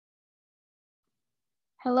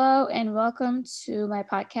Hello and welcome to my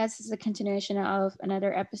podcast. This is a continuation of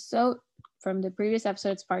another episode from the previous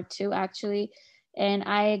episode. It's part two, actually. And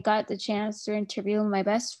I got the chance to interview my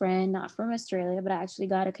best friend, not from Australia, but I actually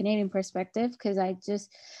got a Canadian perspective because I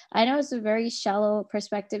know it's a very shallow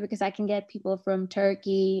perspective because I can get people from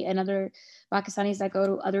Turkey and other Pakistanis that go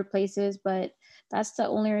to other places, but that's the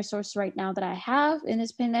only resource right now that I have in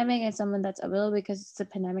this pandemic and someone that's available because it's a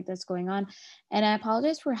pandemic that's going on. And I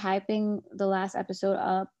apologize for hyping the last episode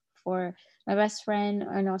up for my best friend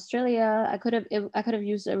in Australia. I could have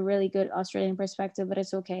used a really good Australian perspective, but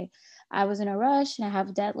it's okay. I was in a rush and I have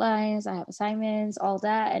deadlines, I have assignments, all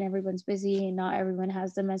that, and everyone's busy and not everyone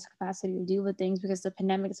has the mental capacity to deal with things because the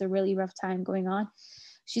pandemic is a really rough time going on.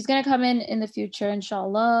 She's gonna come in the future,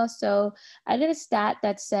 inshallah. So I did a stat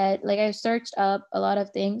that said, like, I searched up a lot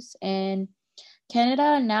of things, and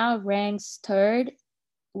Canada now ranks third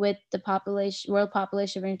with the population world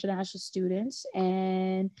population of international students,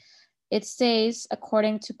 and it says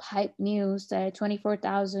according to Pipe News that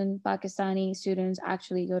 24,000 Pakistani students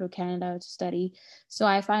actually go to Canada to study. So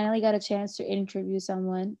I finally got a chance to interview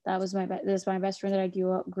someone that was this is my best friend that I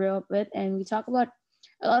grew up with, and we talk about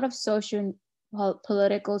a lot of social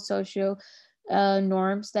political social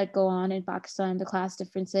norms that go on in Pakistan, the class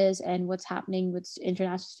differences, and what's happening with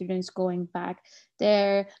international students going back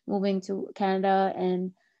there, moving to Canada,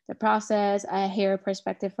 and the process. I hear a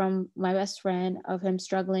perspective from my best friend of him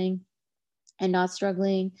struggling and not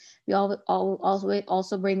struggling. We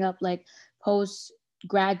also bring up like post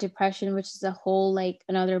grad depression, which is a whole like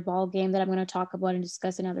another ball game that I'm going to talk about and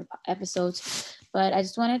discuss in other episodes. But I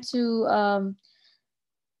just wanted to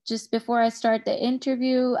just before I start the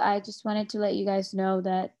interview, I just wanted to let you guys know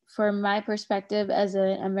that from my perspective as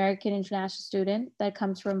an American international student that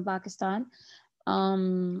comes from Pakistan,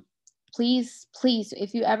 um, please,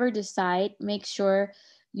 if you ever decide, make sure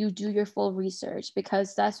you do your full research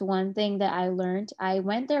because that's one thing that I learned. I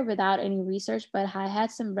went there without any research, but I had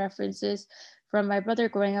some references from my brother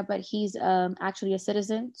growing up, but he's actually a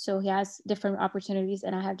citizen. So he has different opportunities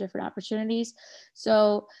and I have different opportunities.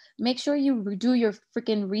 So make sure you do your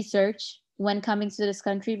freaking research when coming to this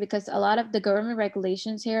country because a lot of the government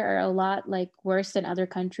regulations here are a lot like worse than other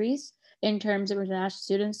countries in terms of international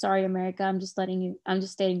students. Sorry, America. I'm just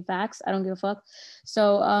stating facts. I don't give a fuck.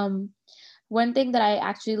 So, one thing that I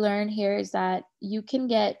actually learned here is that you can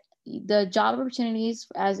get the job opportunities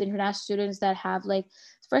as international students that have like,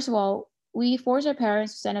 first of all, we force our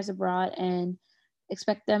parents to send us abroad and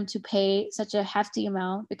expect them to pay such a hefty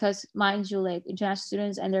amount because mind you like international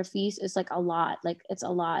students and their fees is like a lot, like it's a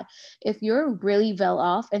lot. If you're really well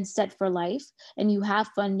off and set for life and you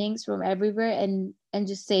have fundings from everywhere and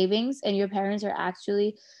just savings and your parents or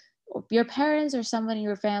someone in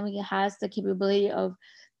your family has the capability of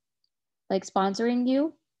like sponsoring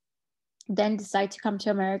you, then decide to come to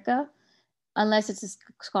America unless it's a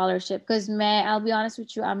scholarship. Because man, I'll be honest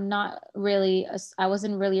with you, I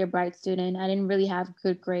wasn't really a bright student. I didn't really have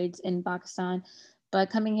good grades in Pakistan. But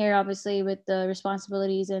coming here, obviously, with the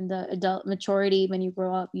responsibilities and the adult maturity, when you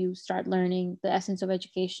grow up, you start learning the essence of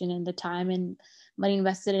education and the time and money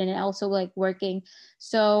invested in it, and also like working.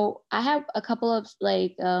 So I have a couple of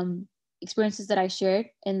like experiences that I shared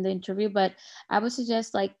in the interview, but I would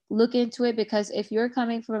suggest like look into it because if you're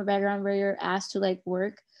coming from a background where you're asked to like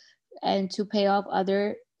work and to pay off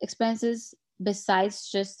other expenses besides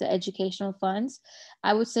just the educational funds,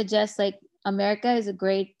 I would suggest like America is a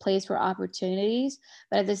great place for opportunities,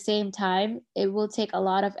 but at the same time, it will take a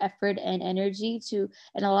lot of effort and energy to,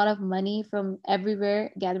 and a lot of money from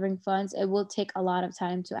everywhere gathering funds. It will take a lot of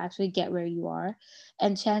time to actually get where you are.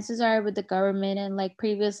 And chances are with the government and like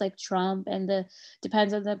previous like Trump and the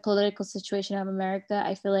depends on the political situation of America,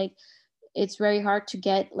 I feel like it's very hard to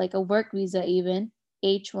get like a work visa even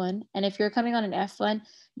H1. And if you're coming on an F1,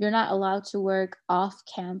 you're not allowed to work off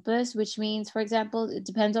campus, which means, for example, it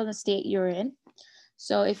depends on the state you're in.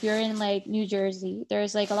 So if you're in like New Jersey,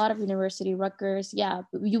 there's like a lot of university, Rutgers. Yeah,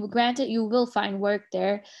 you granted you will find work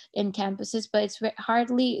there in campuses, but it's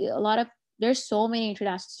hardly a lot of. There's so many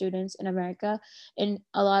international students in America in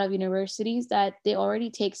a lot of universities that they already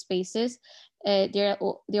take spaces. They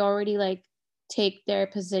already like take their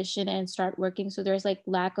position and start working. So there's like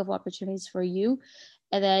lack of opportunities for you,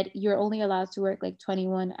 and that you're only allowed to work like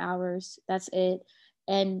 21 hours. That's it.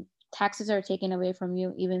 And taxes are taken away from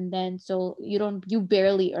you even then, so you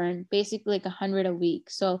barely earn basically like 100 a week.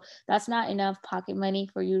 So that's not enough pocket money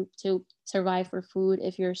for you to survive for food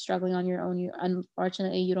if you're struggling on your own. You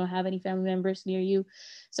unfortunately you don't have any family members near you.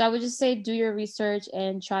 So I would just say do your research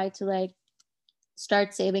and try to like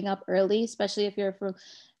start saving up early, especially if you're from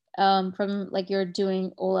from like you're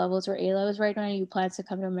doing O levels or A levels right now and you plan to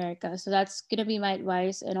come to America. So that's gonna be my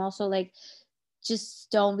advice. And also like just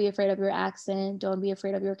don't be afraid of your accent, don't be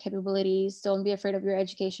afraid of your capabilities, don't be afraid of your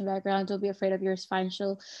education background, don't be afraid of your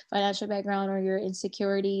financial background or your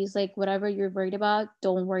insecurities. Like whatever you're worried about,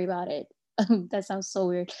 don't worry about it. That sounds so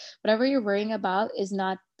weird. Whatever you're worrying about is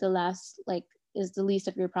not the last, like is the least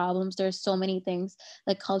of your problems. There's so many things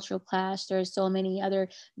like cultural clash, there's so many other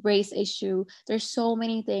race issue, there's so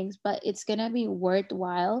many things, but it's gonna be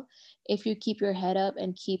worthwhile if you keep your head up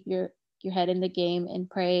and keep your head in the game and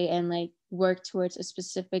pray and like work towards a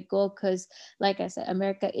specific goal. Because like I said,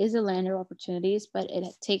 America is a land of opportunities, but it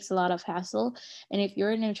takes a lot of hassle. And if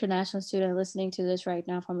you're an international student listening to this right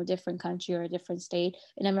now from a different country or a different state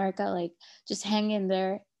in America, like just hang in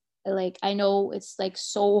there. Like I know it's like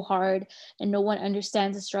so hard and no one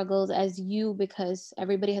understands the struggles as you, because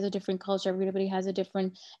everybody has a different culture, everybody has a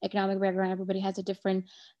different economic background, everybody has a different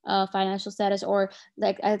financial status, or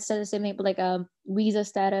like I said the same thing, but like visa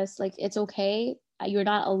status. Like it's okay, you're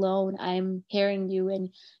not alone, I'm hearing you.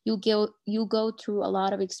 And you go through a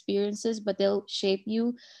lot of experiences, but they'll shape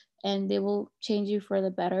you and they will change you for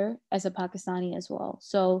the better as a Pakistani as well.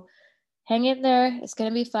 So hang in there, it's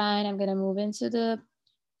gonna be fine. I'm gonna move into the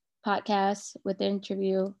podcast with the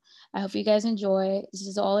interview. I hope you guys enjoy. This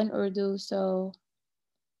is all in Urdu, so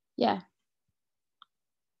yeah.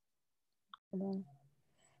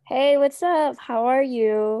 Hey, what's up? How are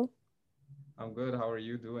you? I'm good. How are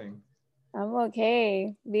you doing? I'm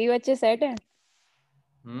okay. Be what you said.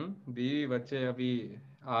 बीवी बच्चे अभी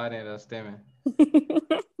आ रहे हैं रास्ते में।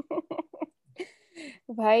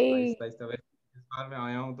 भाई। आहिस्ता आहिस्ता वैसे इस बार मैं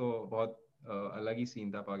आया हूँ तो बहुत अलग ही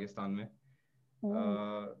सीन था पाकिस्तान में।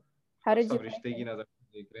 How अब did you सब like रिश्ते की it? नजर से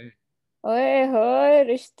देख रहे हैं। ओए होए,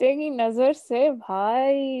 रिश्ते की नजर से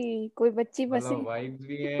भाई कोई बच्ची मतलब पसंद। वाइब्स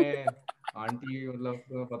भी हैं। आंटी मतलब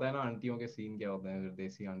तुम्हें पता है ना आंटियों के सीन क्या होते हैं फिर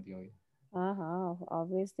देसी आंटियों के। हाँ हाँ,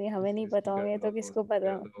 ऑब्वियसली हमें नहीं इसकी पता कर होंगे दो तो किसको उसकी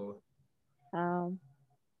पता। कर दो। हाँ,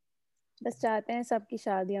 बस चाहते हैं सबकी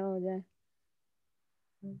शादियां हो जाए।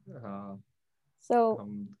 हाँ। So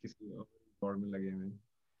हम किसी और दौड़ में लगे हुए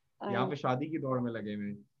हैं। यहाँ I पे शादी की दौड़ में लगे हुए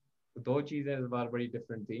हैं। तो दो चीजें इस बार बड़ी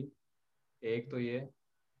डिफरेंट थी। एक तो ये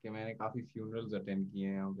कि मैंने काफी फ्यूनरल्स अटेंड किए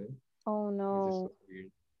हैं यहाँ पे, oh which is no. so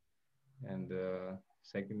weird. And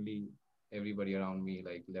secondly, everybody around me,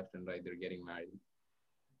 like left and right, they're getting married.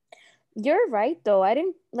 You're right though. I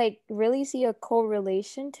didn't like really see a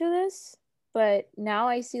correlation to this, but now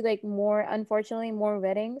I see like more, unfortunately, more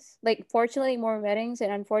weddings. Like fortunately more weddings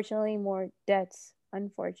and unfortunately more deaths,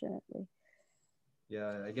 unfortunately.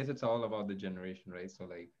 Yeah, I guess it's all about the generation, right? So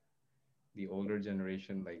like the older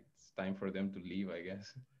generation, like it's time for them to leave, I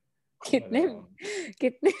guess. But कितने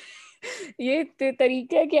कितने ये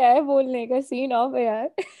तरीका क्या है बोलने का, scene of है यार।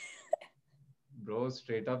 bro,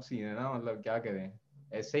 straight up scene है ना, मतलब क्या करें,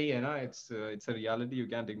 ऐसे ही है ना, it's a reality you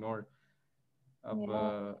can't ignore. अब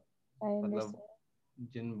Yeah, I मतलब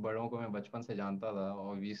understand. जिन बड़ों को मैं बचपन से जानता था,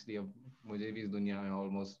 ऑब्वियसली अब मुझे भी इस दुनिया में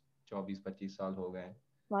ऑलमोस्ट 24-25 साल हो गए हैं।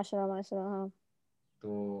 माशाल्लाह माशाल्लाह, हाँ।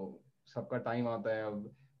 तो सबका टाइम आता है,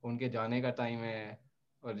 अब उनके जाने का टाइम है।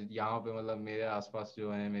 और यहाँ पे मतलब मेरे आसपास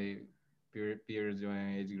जो है मेरी पीयर्स जो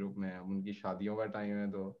हैं एज ग्रुप में, अब उनकी शादियों का टाइम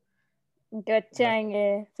है तो उनके बच्चे बस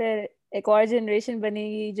आएंगे, फिर एक और जनरेशन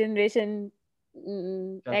बनेगी, जनरेशन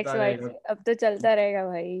एक्स चलता वाई रहेगा। से। अब तो चलता रहेगा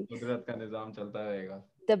भाई। कुदरत का निज़ाम चलता रहेगा।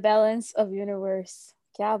 The balance of universe.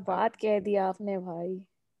 क्या हाँ, बात कह दिया आपने भाई।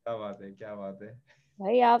 क्या बात है, क्या बात है।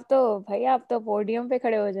 भाई आप तो पोडियम पे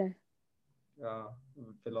खड़े हो जाए। हाँ,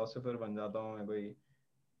 फिलोसोफर बन जाता हूँ मैं, कोई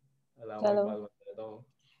अल्लामा चलो, इकबाल बन जाता हूँ।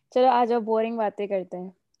 चलो आ जाओ, बोरिंग बातें करते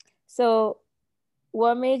हैं। So,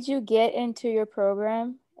 what made you get into your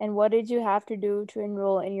program and what did you have to do to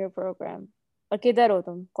enroll in your program? और किधर हो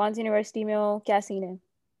तुम, कौन सी यूनिवर्सिटी में हो, क्या सीन है?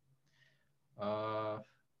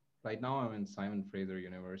 Right now I'm in Simon Fraser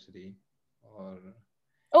University, or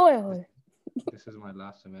ओए this होए। this is my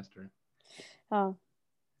last semester, हाँ,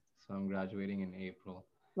 so I'm graduating in April.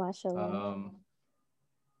 माशाल्लाह। Um,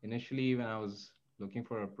 Initially, when I was looking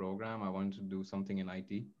for a program, I wanted to do something in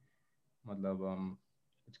IT. मतलब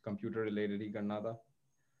कुछ computer related ही करना था।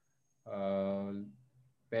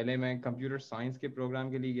 पहले मैं कंप्यूटर साइंस के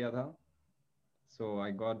प्रोग्राम के लिए गया था, so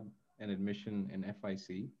I got an admission in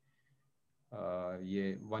FIC। ये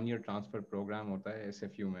 1 year ट्रांसफ़र प्रोग्राम होता है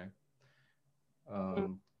SFU में।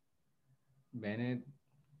 मैंने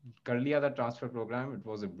कर लिया था transfer programme, it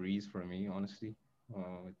was a breeze for me honestly.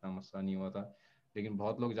 इतना मसला नहीं हुआ था, लेकिन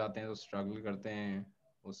बहुत लोग जाते हैं तो स्ट्रगल करते हैं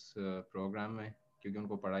उस प्रोग्राम में, क्योंकि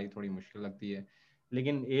उनको पढ़ाई थोड़ी मुश्किल लगती है।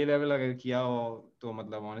 लेकिन A लेवल अगर किया हो तो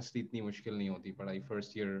मतलब ऑनेस्टली इतनी मुश्किल नहीं होती पढ़ाई।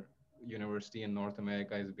 First year university in north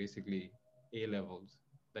America is basically A levels।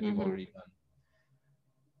 that you've already done.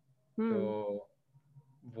 Hmm. तो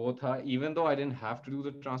वो था, even though I didn't have to do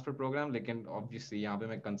the transfer program, लेकिन ऑब्वियसली यहाँ पे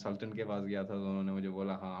मैं कंसल्टेंट के पास गया था, तो उन्होंने मुझे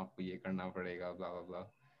बोला हाँ आपको ये करना पड़ेगा ब्ला ब्ला ब्ला,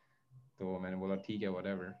 तो मैंने बोला ठीक है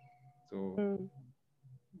व्हाटएवर। तो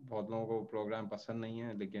बहुत लोगों को प्रोग्राम पसंद नहीं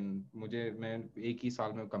है, लेकिन मैं एक ही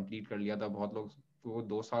साल में कंप्लीट कर लिया था। बहुत लोग वो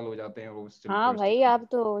 2 साल हो जाते हैं, वो स्टिल हाँ फर्स्ट भाई, ईयर। आप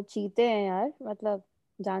तो चीते हैं यार, मतलब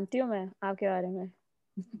जानती हूँ मैं आपके बारे में।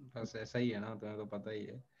 बस ऐसा ही है ना, तुम्हें तो पता ही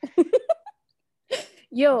है।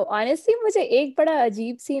 यो ऑनेस्टली मुझे एक बड़ा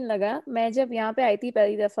अजीब सीन लगा, मैं जब यहाँ पे आई थी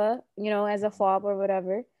पहली दफा, एज अ फॉप और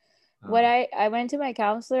व्हाटएवर, what हाँ I went to my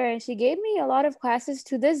counselor and she gave me a lot of classes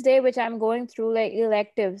to this day which I'm going through like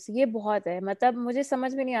electives. ये बहुत है, मतलब मुझे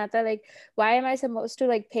समझ में नहीं आता like why am I supposed to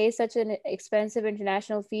like pay such an expensive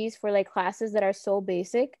international fees for like classes that are so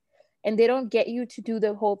basic and they don't get you to do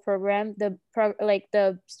the whole program, like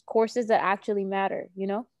the courses that actually matter, you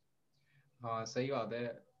know? हाँ सही बात है,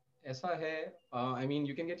 ऐसा है। I mean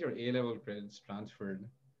you can get your A level credits transferred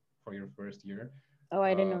for your first year. Oh,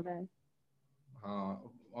 I didn't know that.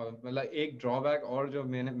 हाँ, और मतलब एक ड्रॉबैक और जो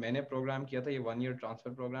मैंने प्रोग्राम किया था, ये 1 ईयर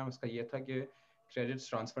ट्रांसफर प्रोग्राम, इसका ये था कि क्रेडिट्स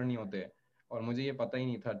ट्रांसफर नहीं होते, और मुझे ये पता ही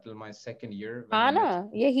नहीं था till my second year when I हाँ ना,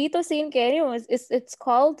 मेट। यही तो सीन कह रही हूँ। इट्स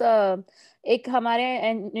कॉल्ड एक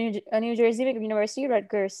हमारे न्यू जर्सी में यूनिवर्सिटी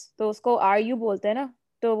रटगर्स, तो उसको आरयू बोलते हैं ना,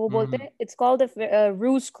 तो वो बोलते हैं it's called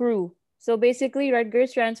RU screw. So basically,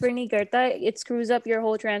 Rutgers transfer नहीं करता, it screws up your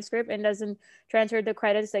whole transcript and doesn't transfer the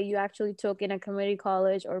credits that you actually took in a community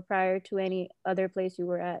college or prior to any other place you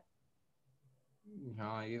were at.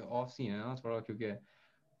 हाँ ये of scene है ना थोड़ा, क्योंकि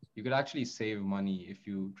you could actually save money if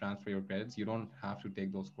you transfer your credits, you don't have to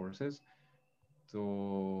take those courses। तो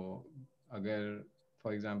अगर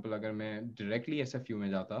for example अगर मैं डायरेक्टली एसएफयू में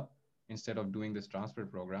जाता instead of doing this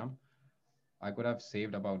transfer program, I could have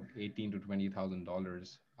saved about 18 to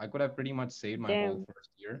 $20,000. I could have pretty much saved my whole Damn.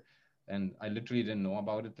 first year, and I literally didn't know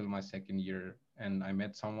about it till my second year. And I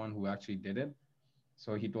met someone who actually did it.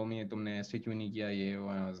 So he told me, तुमने ऐसे क्यों नहीं किया ये वो?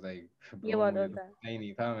 And I was like, ये bro, बहुत मुझे तो होता है। पता ही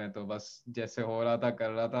नहीं था, मैं तो बस जैसे हो रहा था कर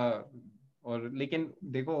रहा था। और लेकिन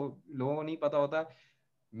देखो, लोगों को नहीं पता होता,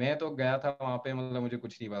 मैं तो गया था वहां पे, मतलब मुझे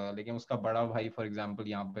कुछ नहीं पता, लेकिन उसका बड़ा भाई फॉर एग्जांपल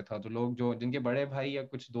यहाँ पे था, तो लोग जो जिनके बड़े भाई या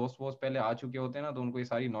कुछ दोस्त वोस्त पहले आ चुके होते हैं ना, तो उनको ये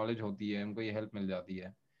सारी नॉलेज होती है, उनको ये हेल्प मिल जाती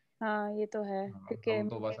है। हाँ ये तो है, हाँ, क्योंकि हम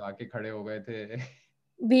तो बस आके खड़े हो गए थे।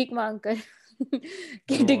 भीख मांग कर कि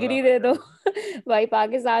जो हो रहा डिग्री दे दो। था, भाई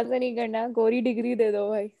पाकिस्तान से नहीं करना, गोरी डिग्री दे दो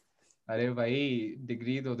भाई। अरे भाई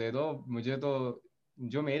डिग्री तो दे दो मुझे तो।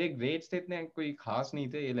 जो मेरे ग्रेड्स थे इतने कोई खास नहीं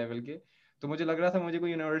थे ए लेवल के, तो मुझे लग रहा था मुझे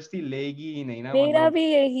कोई यूनिवर्सिटी लेगी ही नहीं ना, मेरा मतलब। भी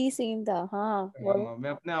यही सीन था, हाँ बोलो। हाँ, मैं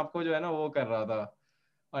अपने आप को जो है ना वो कर रहा था,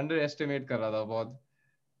 अंडर एस्टिमेट कर रहा था बहुत।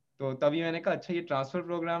 तो तभी मैंने कहा अच्छा ये ट्रांसफर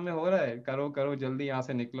प्रोग्राम में हो रहा है, करो करो जल्दी यहाँ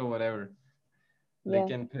से निकलो व्हाटएवर। या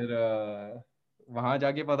लेकिन फिर वहां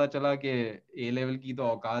जाके पता चला कि ए लेवल की तो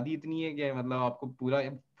औकात ही इतनी है कि मतलब आपको पूरा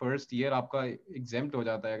फर्स्ट ईयर आपका एग्जेम्प्ट हो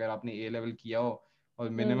जाता है अगर आपने ए लेवल किया हो, और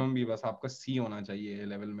मिनिमम भी बस आपका सी होना चाहिए ए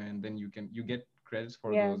लेवल में, and then you get credits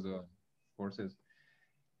for या दोज कोर्सेज।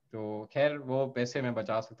 तो खैर वो पैसे मैं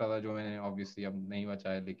बचा सकता था जो मैंने ऑब्वियसली अब नहीं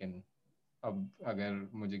बचाए, लेकिन अब अगर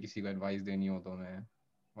मुझे किसी को एडवाइस देनी हो तो मैं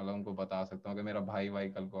मतलब उनको बता सकता हूँ कि मेरा भाई भाई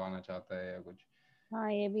कल को आना चाहता है या कुछ।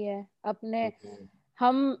 हाँ ये भी है अपने। तो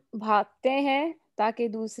हम भागते हैं ताकि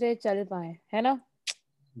दूसरे चल पाए, है ना?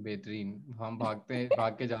 बेहतरीन, हम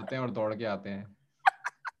भाग के जाते हैं और दौड़ के आते हैं।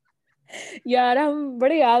 यार हम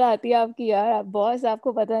बड़ी याद आती है आपकी यार, आप बॉस,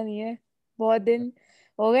 आपको पता नहीं है, बहुत दिन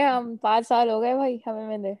हो गए, हम 5 साल हो गए भाई हमें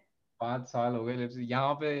मिले। 5 साल हो गए literally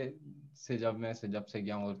यहाँ पे से, जब से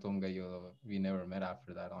गया हूँ और तुम गई हो, we never met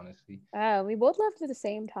after that honestly। We both left at the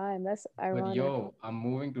same time, that's But ironic. yo, I'm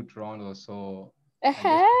moving to Toronto, so I guess we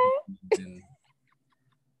है, can meet in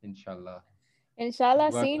inshallah। इंशाल्लाह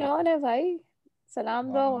दुआ सीन करो। ऑन है भाई,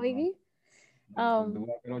 सलाम दुआ हाँ होगी। बिल्कुल, um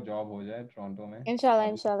दुआ करो जॉब हो जाए टोरंटो में। इंशाल्लाह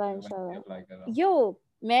अभी इंशाल्लाह वहीं पे इंशाल्लाह। अप्लाई कर रहा हूँ। यो,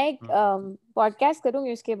 मैं एक हम्म। पॉडकास्ट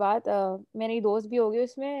करूंगी उसके बाद, मेरी दोस्त भी होगी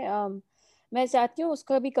उसमें। मैं चाहती हूँ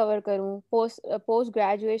उसका भी कवर करूँ, पोस्ट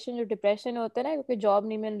ग्रेजुएशन जो डिप्रेशन होता है ना, क्योंकि जॉब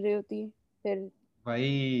नहीं मिल रही होती फिर।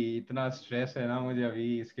 भाई इतना स्ट्रेस है ना मुझे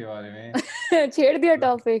अभी इसके बारे में। छेड़ दिया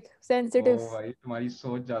टॉपिक ओ सेंसिटिव। भाई तुम्हारी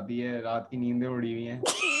सोच जाती है, रात की नींदें उड़ी हुई हैं।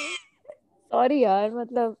 सॉरी यार,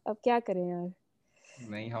 मतलब अब क्या करें यार।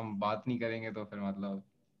 नहीं हम बात नहीं करेंगे तो फिर मतलब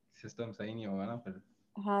सिस्टम सही नहीं होगा ना फिर।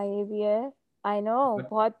 हाँ ये भी है, आई नो, बट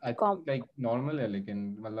बहुत I com. Think like normal है,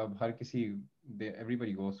 लेकिन मतलब हर किसी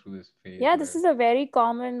everybody goes through this phase Yeah, this where. is a very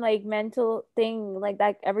common like mental thing like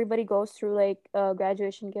that everybody goes through like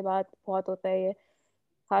graduation के बाद बहुत होता है ये,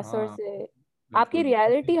 खासतौर हाँ से आपकी बिल्कुल।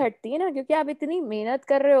 रियलिटी हटती है ना, क्योंकि आप इतनी मेहनत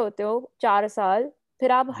कर रहे होते हो 4 साल,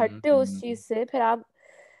 फिर आप हटते हो उस हम्म। चीज से, फिर आप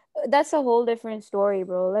That's a whole different story,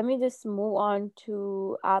 bro. Let me just move on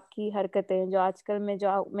to आपकी हरकतें जो आजकल में जो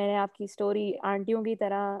मैंने आपकी स्टोरी आंटियों की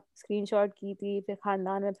तरह स्क्रीनशॉट की थी फिर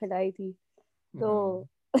खानदान में फैलाई थी तो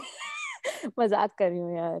हाँ, मजाक कर रही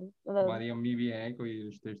हूँ यार मतलब हमारी अम्मी भी हैं, कोई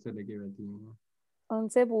रिश्ते से लेके बैठी हुई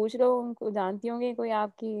उनसे पूछ लो उनको जानती होंगी कोई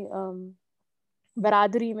आपकी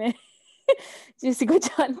बरादरी में किसी को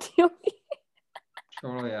जानती होंगी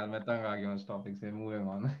छोड़ो यार, मैं तंग आ गया हूँ इस टॉपिक से, मूविंग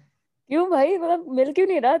ऑन। क्यों भाई मतलब मिल क्यों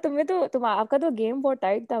नहीं रहा तुम्हें तो आपका तो गेम बहुत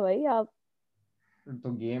टाइट था भाई आप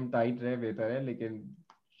तो गेम टाइट रहे बेहतर है, लेकिन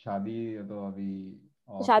शादी तो अभी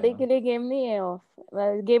ऑफ है शादी ना। के लिए गेम नहीं है ऑफ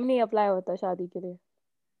गेम नहीं अप्लाई होता शादी के लिए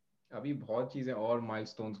अभी बहुत चीजें और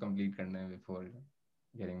माइलस्टोन्स कंप्लीट करने हैं बिफोर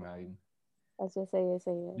गेटिंग मैरिड। अच्छा सही है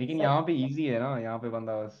सही है लेकिन सही यहाँ पे इजी है ना, यहाँ पे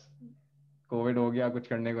बंदा बस कोविड हो गया, कुछ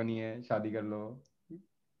करने को नहीं है, शादी कर लो,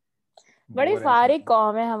 बड़ी बोर है फारिग सब।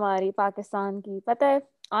 कौम है हमारी पाकिस्तान की पता है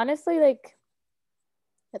ऑनेस्टली लाइक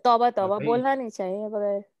तौबा तौबा भाई बोलना नहीं चाहिए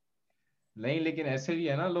मगर नहीं, लेकिन ऐसे भी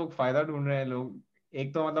है ना, लोग फायदा ढूंढ रहे हैं लोग।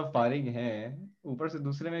 एक तो मतलब फारिग हैं, ऊपर से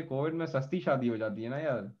दूसरे में कोविड में सस्ती शादी हो जाती है ना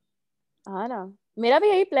यार। हाँ ना मेरा भी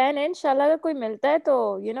यही प्लान है इंशाल्लाह अगर कोई मिलता है तो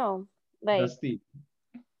लाइक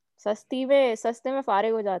सस्ती, सस्ते में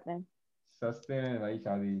फारिग हो जाते हैं सस्ते में भाई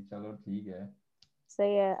शादी, चलो ठीक है।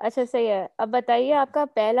 सही है अच्छा सही है अब बताइए आपका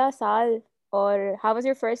पहला साल और how was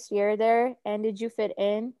your first year there and did you fit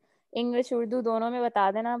in English Urdu दोनों में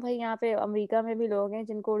बता देना भाई यहाँ पे अमेरिका में भी लोग हैं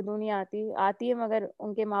जिनको उर्दू नहीं आती आती है मगर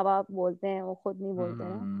उनके माँ बाप बोलते हैं वो खुद नहीं बोलते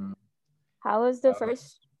ना हम्म। How was the a,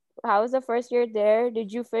 first how was the first year there?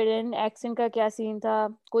 Did you fit in? Accent का क्या सीन था?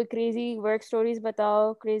 कोई crazy work stories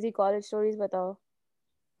बताओ, crazy college stories बताओ.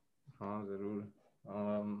 हाँ जरूर।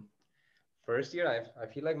 First year, I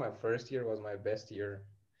feel like my first year was my best year,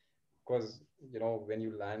 because when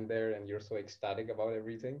you land there and you're so ecstatic about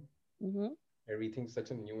everything, Mm-hmm. everything's such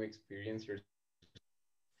a new experience.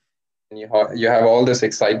 And you have all this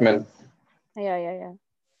excitement. Yeah, yeah, yeah.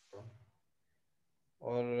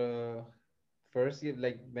 और first year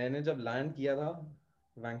like मैंने जब land किया था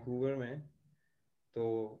Vancouver में, तो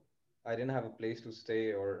आई didn't have a place to stay,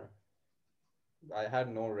 और I had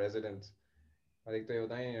no residence. और एक तो ये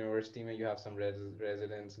होता है यूनिवर्सिटी में, you have some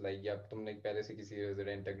residence like, या तुमने पहले से किसी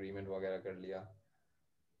रेजिडेंट एग्रीमेंट वगैरह कर लिया।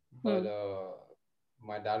 But Hmm.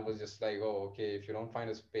 my dad was just like, oh, okay, if you don't find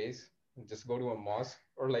a space, just go to a mosque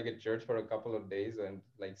or like a church for a couple of days and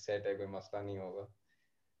like set है, कोई मसला नहीं होगा।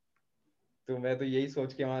 तो मैं तो यही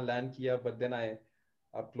सोच के वहाँ लैंड किया, but then I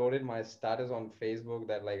uploaded my status on Facebook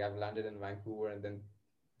that like I've landed in Vancouver, and then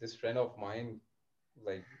this friend of mine,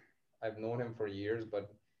 like I've known him for years, but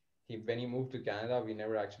when he moved to Canada, we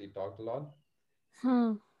never actually talked a lot.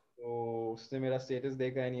 Hmm. तो उसने मेरा status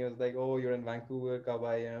देखा and he was like, oh you are in Vancouver, कब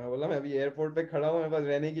आए हैं? मैं बोला मैं अभी एयरपोर्ट पे खड़ा हूँ, मेरे पास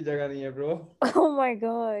रहने की जगह नहीं है bro. Oh my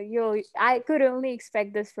God, yo, I could only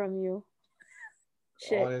expect this from you.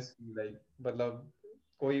 Shit. Honestly like, मतलब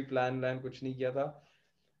कोई प्लान कुछ नहीं किया था।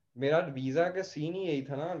 मेरा वीजा का सीन ही यही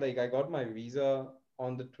था ना, like I got my visa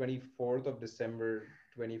on the 24th of December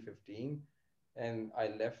 2015, and I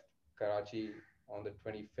left Karachi on the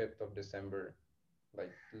 25th of December,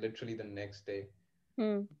 like literally the next day.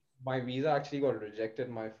 Hmm. My visa actually got rejected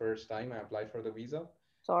my first time I applied for the visa.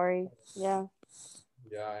 Sorry. Yeah.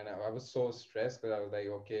 Yeah, and I was so stressed because I was like,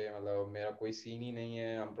 okay, मतलब मेरा कोई scene ही नहीं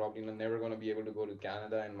है. I'm probably never gonna be able to go to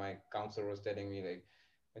Canada. And my counselor was telling me like,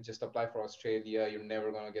 just apply for Australia. You're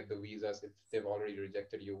never gonna get the visas if they've already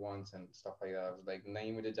rejected you once and stuff like that. I was like,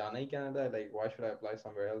 नहीं मुझे जाना ही Canada. Like, why should I apply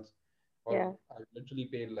somewhere else? Or Yeah. I literally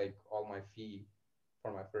paid like all my fee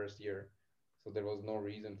for my first year, so there was no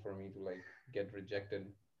reason for me to like get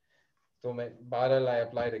rejected. So मैं बहरहाल I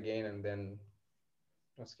applied again, and then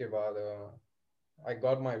उसके बाद I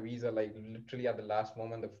got my visa like literally at the last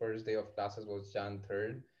moment. The first day of classes was Jan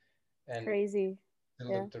 3rd, and Crazy. till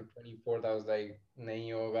the Yeah. 24th, I was like,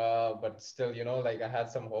 nahi hoga, but still, like I had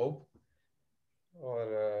some hope. Or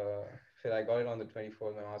फिर I got it on the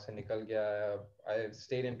 24th. मैं वहाँ से निकल गया. I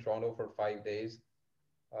stayed in Toronto for 5 days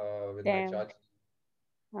with my Damn. chachi.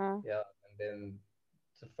 Huh. Yeah, and then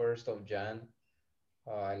the 1st of Jan,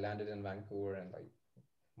 I landed in Vancouver, and like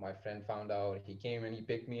my friend found out. He came and he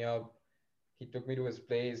picked me up. He took me to his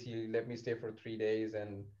place. He let me stay for 3 days,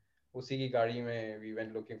 and उसी की गाड़ी में we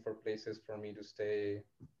went looking for places for me to stay,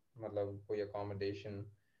 मतलब कोई accommodation,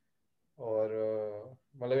 और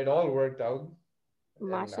मतलब it all worked out, and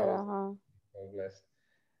I was माशाल्लाह हाँ so blessed.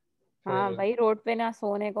 हाँ फिर भाई रोड पे ना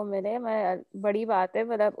सोने को मिले मैं बड़ी बात है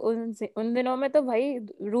मतलब उन दिनों में तो भाई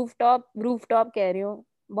रूफ टॉप कह रही हूँ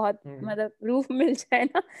बहुत मतलब रूफ मिल जाए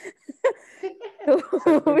ना तो छत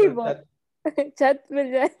वो के भी ऊपर बहुत छत, छत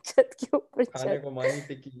मिल जाए छत के ऊपर खाने छत को मानी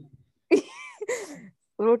टिकी।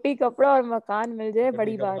 रोटी कपड़ा और मकान मिल जाए रोटी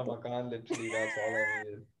बड़ी कपड़ा बात है. मकान, literally that's all I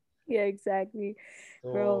needed. Yeah, exactly.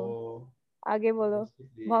 Bro, तो आगे बोलो.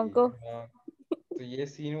 basically भांको. हाँ, तो ये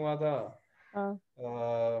सीन हुआ था. हाँ.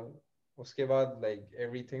 उसके बाद like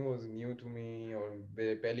everything was new to me, और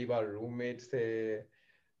पहली बार roommates थे,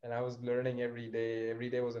 and I was learning every day. Every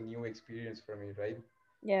day was a new experience for me, right?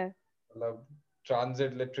 Yeah. मतलब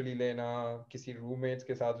transit literally लेना, किसी roommates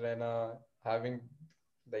के साथ रहना, having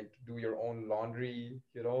like do your own laundry,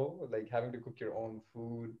 you know, like having to cook your own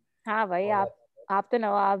food, हाँ भाई, all that. आप तो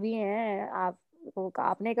नवाब ही हैं.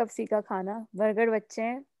 आपने कब सीखा खाना? बर्गर बच्चे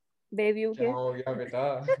हैं बेबियों क्या के. हो गया बेटा?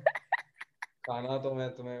 खाना तो मैं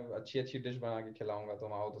तुम्हें अच्छी अच्छी डिश बना के खिलाऊंगा,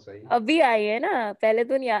 तुम आओ तो सही. अभी आई है ना, पहले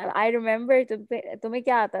तो नहीं. आई रिमेम्बर तुम्हें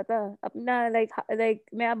क्या आता था अपना, लाइक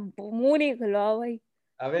मैं अब मुंह नहीं खुलवाओ भाई.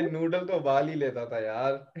 अबे नूडल तो उबाल ही लेता था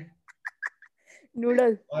यार.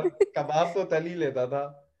 नूडल. और कबाब तो तल ही लेता था.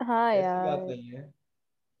 हाँ ऐसी बात यार, नहीं है.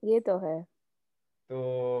 ये तो है.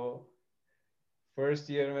 तो फर्स्ट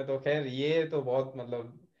ईयर में तो खैर ये तो बहुत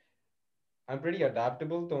मतलब आई एम प्रीटी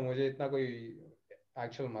अडेप्टेबल, तो मुझे इतना कोई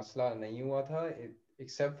एक्चुअल मसला नहीं हुआ था,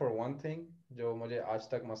 एक्सेप्ट फॉर वन थिंग. जो मुझे आज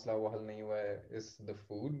तक मसला वो हल नहीं हुआ है इज द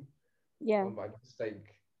फूड. या. Like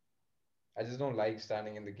I just don't like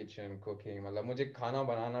standing in the kitchen cooking. मतलब मुझे खाना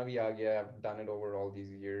बनाना भी आ गया. I've done it over all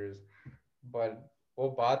these years. But वो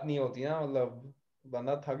बात नहीं होती ना, मतलब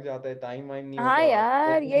बंदा थक जाता है, टाइम वाइम नहीं हाँ होता,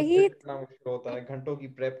 यार, ओवन में यही. सेट करना मुश्किल होता है, घंटों की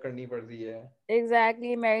प्रेप करनी पड़ती है.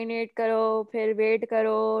 एग्जैक्टली, मैरिनेट करो, फिर वेट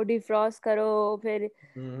करो, डिफ्रॉस्ट करो, फिर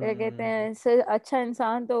क्या कहते हम्म. हैं, इससे अच्छा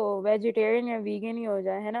इंसान तो वेजिटेरियन या वीगन ही हो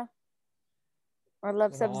जाए, है ना.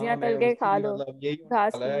 मतलब हाँ सब्जियां मैं तल के खा उसी लो, मतलब यही होने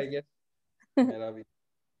घास वाला है फूस. आई गेस मेरा भी.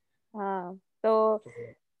 हाँ. तो तो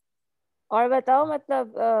और बताओ,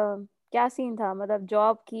 मतलब क्या सीन था, मतलब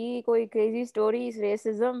जॉब की कोई crazy stories,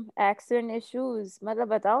 racism, accident issues, मतलब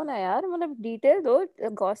बताओ ना यार, मतलब डिटेल दो,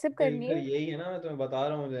 गॉसिप करनी फिर है. यही है ना, मैं तुम्हें बता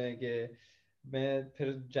रहा हूँ जो कि मैं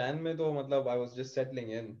फिर जैन में तो मतलब I was just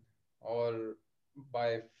settling in. और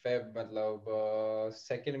बाय फेब मतलब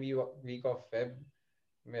सेकेंड वीक ऑफ फेब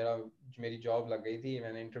मेरा मेरी जॉब लग गई थी.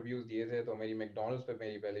 मैंने इंटरव्यूज दिए थे, तो मेरी मैकडॉनल्ड्स पे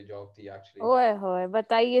मेरी पहली जॉब थी एक्चुअली. ओए होए,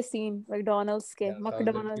 बताइए सीन मैकडोनल्ड्स के, Yes, I was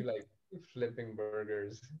McDonald. literally like flipping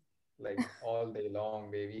burgers like all day long,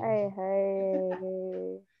 baby. Hi hi.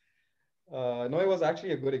 No, it was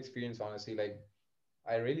actually a good experience, honestly. Like,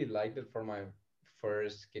 I really liked it for my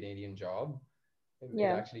first Canadian job. It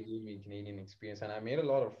या. actually gave me Canadian experience, and I made a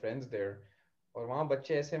lot of friends there. और वहाँ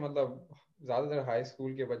बच्चे ऐसे मतलब ज़्यादातर high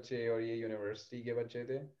school के बच्चे और ये यूनिवर्सिटी के बच्चे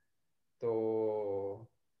थे. तो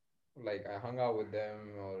like I hung out with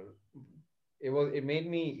them, or it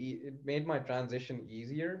made my transition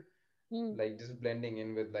easier, like just blending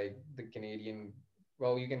in with like the Canadian,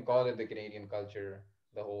 well, you can call it the Canadian culture,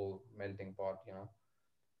 the whole melting pot, you know.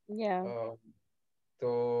 या. Uh, तो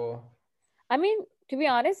I mean, to be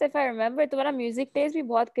honest, if I remember, तुम्हारा music taste भी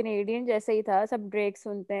बहुत Canadian जैसे ही था. सब Drake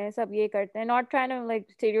सुनते हैं, सब ये करते हैं. Not trying to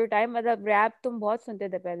like stereotype, मतलब रैप तुम बहुत सुनते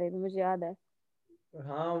थे पहले भी, मुझे याद है.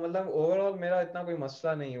 हाँ मतलब ओवरऑल मेरा इतना कोई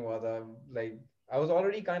मसला नहीं हुआ था. Like I was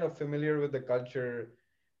already kind of familiar with the culture.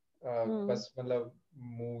 हम्म. बस मतलब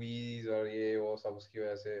मूवीज और ये वो सब उसकी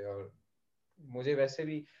वजह से. और मुझे वैसे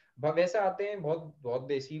भी वैसे आते हैं, बहुत बहुत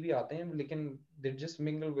देसी भी आते हैं, लेकिन they just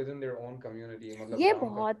mingle with in their own community, मतलब ये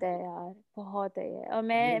ब्राउन बहुत है कम्युनिटी. यार, बहुत है ये.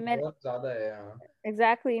 और ये मैं बहुत ज्यादा है यहाँ.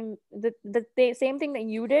 exactly the same thing that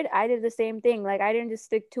you did. I did the same thing. Like, I didn't just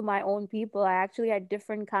stick to my own people. I actually had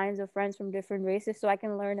different kinds of friends from different races, so I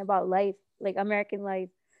can learn about life, like American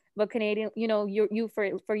life, but Canadian. You know, you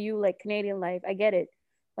for you, like Canadian life. I get it.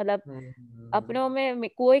 मतलब हम्म. अपनों में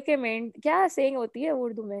कोई के मेंढ, क्या saying होती है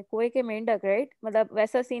उर्दू में, कोई के मेंढक, राइट. मतलब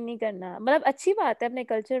वैसा सीन नहीं करना. मतलब अच्छी बात है, अपने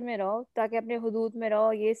कल्चर में रहो, ताकि अपने हुदूद में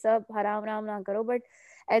रहो, ये सब हराम राम ना करो. But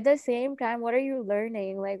at the same time, what are you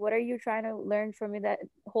learning? Like, what are you trying to learn from that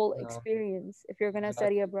whole हाँ experience if you're gonna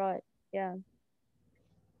study exactly. abroad? Yeah.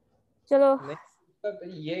 चलो. नहीं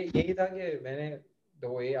मतलब ये यही था कि मैंने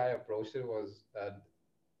the way I approached it was that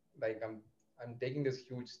like I'm taking this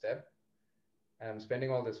huge step, and I'm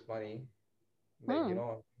spending all this money, like you Hmm.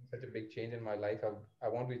 know, such a big change in my life. I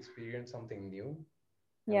want to experience something new,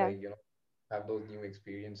 and Yeah. like you know, have those new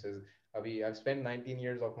experiences. Abhi, I've spent 19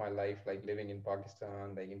 years of my life like living in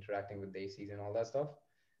Pakistan, like interacting with Desis and all that stuff.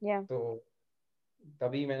 Yeah. तो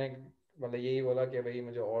तभी मैंने मतलब यही बोला कि भाई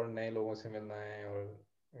मुझे और नए लोगों से मिलना है, और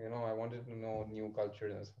you know I wanted to know new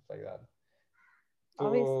cultures and stuff like that. तो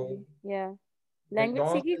Obviously. Yeah. Language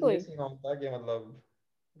मैकडॉनल्ड्स सीखी में ये कोई? सीन होता कि मतलब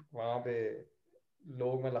वहाँ पे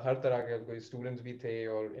लोग मतलब हर तरह के कोई स्टूडेंट्स भी थे,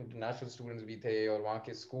 और इंटरनेशनल स्टूडेंट्स भी थे, और वहाँ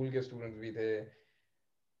के स्कूल के स्टूडेंट्स भी थे.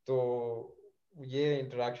 तो ये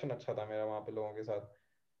इंटरेक्शन अच्छा था मेरा वहाँ पे लोगों के साथ.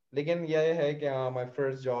 लेकिन ये है कि हाँ, my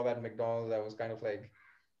first job at McDonald's, I was kind of like,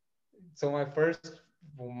 so my first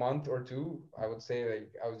month or two, I would say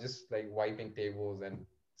like I was just like wiping tables, and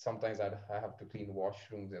sometimes I have to clean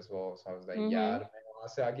washrooms as well. So I was like, Mm-hmm. यार मैं वहां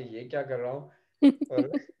से आके ये क्या कर रहा हूँ?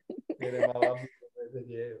 और मेरे माँ बाप भी बोल रहे थे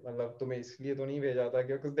कि मतलब तुम्हें इसलिए तो नहीं भेजा था,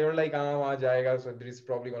 क्योंकि they were like हाँ वहाँ जाएगा, so he's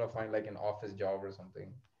probably gonna find like an office job or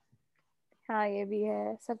something. हाँ ये भी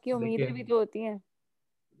है, सबकी उम्मीदें लेकिन भी तो होती हैं।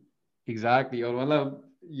 एग्जैक्टली, और मतलब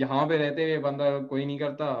यहाँ पे रहते हुए बंदा कोई नहीं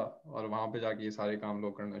करता, और वहां पे जाके ये सारे काम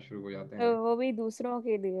लोग करना शुरू हो जाते तो हैं। वो भी दूसरों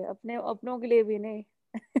के लिए, अपने अपनों के लिए भी नहीं।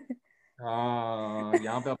 हाँ,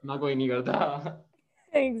 यहाँ पे अपना कोई नहीं करता।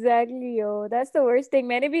 Exactly yo, that's the worst thing.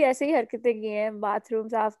 मैंने भी ऐसे ही हरकतें की हैं, बाथरूम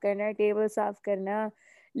साफ करना, टेबल साफ करना,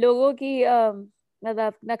 लोगों की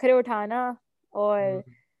मतलब नखरे उठाना, और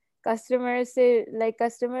हम्म, कस्टमर से, लाइक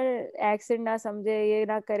कस्टमर एक्सेंट ना समझे, ये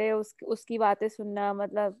ना करे, उसकी बातें सुनना,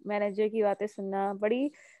 मतलब मैनेजर की बातें सुनना,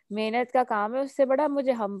 बड़ी मेहनत का काम है। उससे बड़ा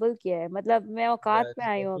मुझे हम्बल किया है, मतलब मैं yeah, औकात में it's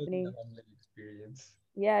आई हूँ definitely अपनी। a humbling experience.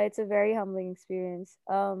 या it's a very humbling experience.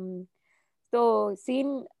 तो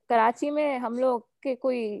सीन कराची में हम लोग के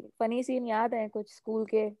कोई फनी सीन याद है कुछ, स्कूल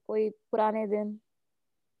के कोई पुराने दिन?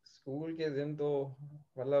 स्कूल के दिन तो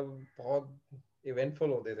मतलब बहुत इवेंटफुल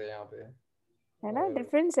होते थे यहाँ पे, है ना, और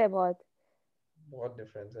डिफरेंस है बहुत। बहुत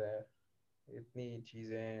डिफरेंस है, इतनी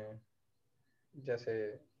चीजें, जैसे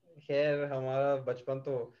खैर हमारा बचपन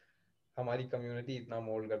तो, हमारी कम्युनिटी इतना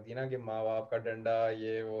मोल्ड करती है ना कि माँ बाप का डंडा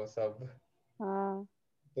ये वो सब, हाँ।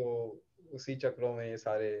 तो उसी चक्रों में ये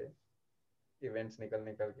सारे इवेंट्स निकल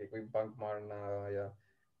निकल के, कोई बंक मारना, या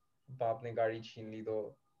बाप ने गाड़ी छीन ली तो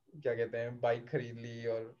क्या कहते हैं बाइक खरीद ली,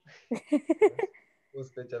 और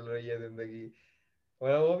उस पे चल रही है जिंदगी।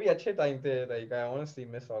 मतलब वो भी अच्छे टाइम थे, like I honestly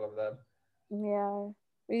miss all of that. Yeah.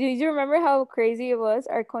 You remember how crazy it was,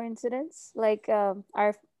 our coincidence? Like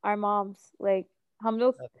our moms, like हम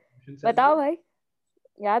लोग, ट्यूशन बताओ सेंटर, भाई,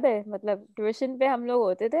 याद है? मतलब ट्यूशन पे हम लोग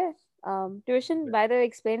होते थे। ट्यूशन बाय द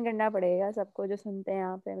एक्सप्लेन करना पड़ेगा सबको जो सुनते हैं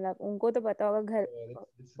यहाँ पे, मतलब उनको तो पता होगा घर।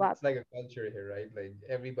 it's like a culture here, right? Like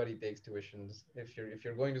everybody takes tuitions. If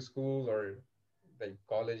you're going to school or like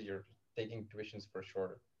college, you're taking tuitions for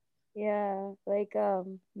sure. Yeah, like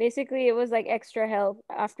basically it was like extra help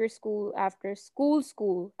after school, after school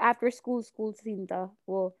scene था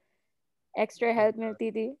वो, extra help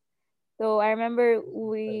मिलती थी। So I remember Like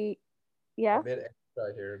we, a yeah, bit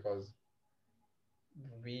extra here because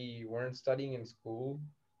we weren't studying in school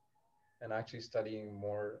and actually studying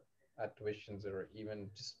more at tuitions, or even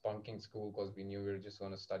just bunking school because we knew we were just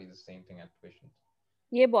going to study the same thing at tuitions.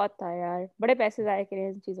 ये बहुत था यार, बड़े पैसे जाए करे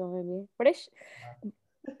इन चीजों में भी, बड़े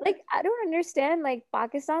like I don't understand like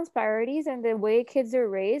Pakistan's priorities and the way kids are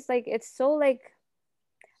raised, like it's so like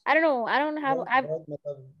I don't know, I don't have बहुत I've बहुत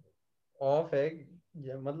मतलब ऑफ है,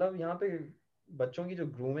 मतलब यहाँ पे बच्चों की जो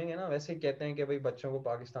ग्रूमिंग है ना, वैसे कहते हैं कि भाई बच्चों को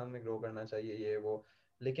पाकिस्तान में ग्रो करना चाहिए ये वो,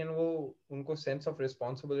 लेकिन वो उनको सेंस ऑफ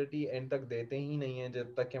रिस्पॉन्सिबिलिटी एंड तक देते ही नहीं है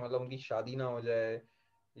जब तक कि मतलब उनकी शादी ना हो जाए,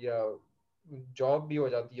 या जॉब भी हो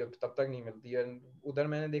जाती है तब तक नहीं मिलती है। उधर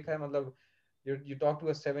मैंने देखा है, मतलब you talk to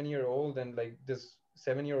a 7 year old, and like this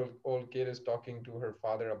 7 year old kid is talking to her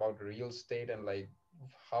father about real estate, and like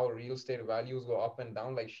how real estate values go up and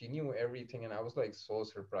down, like she knew everything, and I was like so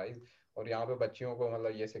surprised। और यहाँ पे बच्चियों को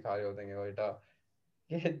मतलब ये सिखा रहे होते हैं बेटा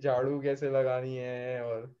कि झाड़ू कैसे लगानी है,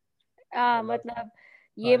 और मतलब मतलब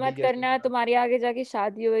ये आंटी मत कैसे, करना, तुम्हारी आगे जाके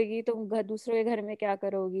शादी होगी, तुम घर दूसरे के घर में क्या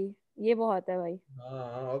करोगी, ये बहुत है भाई।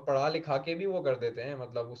 हाँ, और पढ़ा लिखा के भी वो कर देते हैं,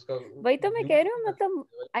 मतलब उसका वही तो मैं यूज कह रही नहीं हूँ, कर मतलब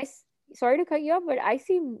सकते। I sorry to cut you off, but I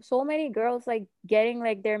see so many girls like getting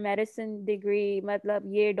like their medicine degree,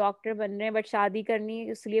 मतलब ये डॉक्टर बन रहे हैं, बट शादी करनी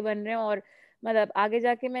इसलिए बन रहे हैं, और मतलब आगे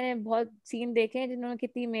जाके मैंने बहुत सीन देखे हैं जिन्होंने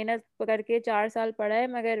कितनी मेहनत करके 4 साल पढ़ा है,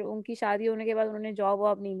 मगर उनकी शादी होने के बाद उन्होंने जॉब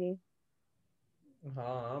वॉब नहीं ली।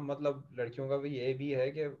 हाँ, मतलब लड़कियों का भी ये भी है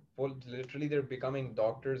कि वो literally they're becoming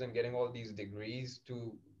doctors and getting all these degrees to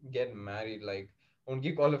get married, like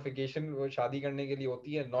उनकी क्वालिफिकेशन वो शादी करने के लिए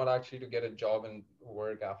होती है, not actually to get a job and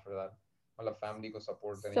work after that, मतलब फैमिली को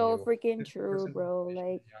सपोर्ट करेंगे So वो। freaking true, 50% bro, population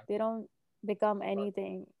like है यहाँ they की। don't become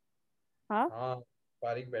anything। हाँ, हाँ,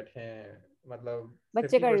 फारिग बैठे हैं, मतलब बच्चे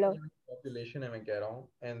फिफ्टी कर लो। परसेंट यहाँ की पॉपुलेशन है, मैं कह रहा हूँ,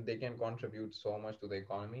 and they can contribute so much to the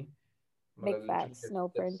economy. Big मतलब facts, literally no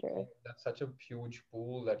that's printer। That's such a huge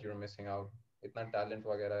pool that you are missing out. इतना टैलेंट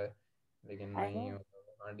वगैरह है, लेकिन I नहीं know,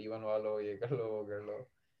 होता, हाँ D1 वालो ये कर लो वो कर लो,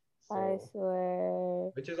 सो I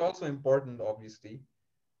swear। which is also important obviously,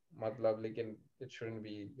 मतलब लेकिन it shouldn't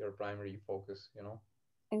be your primary focus, you know।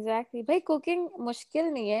 Exactly भाई, कुकिंग मुश्किल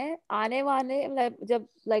नहीं है, आने वाले मतलब जब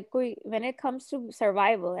लाइक कोई, when it comes to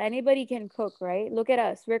survival anybody can cook, right? Look at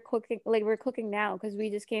us, we're cooking now because we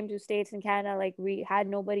just came to states and Canada, like we had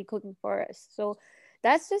nobody cooking for us, so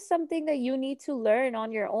That's just something that you need to learn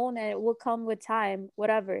on your own, and it will come with time,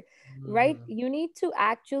 whatever, right? Hmm You need to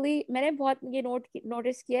actually, मैंने बहुत ये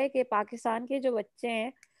notice किया है कि पाकिस्तान के जो बच्चे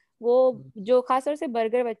हैं, वो जो खासतौर से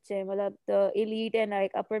बर्गर बच्चे हैं, मतलब द elite and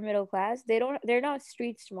like upper middle class, they're not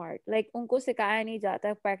street smart, like उनको सिखाया नहीं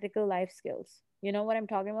जाता practical life skills, you know what I'm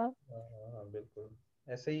talking about? हाँ बिल्कुल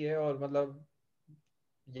ऐसे ही है और मतलब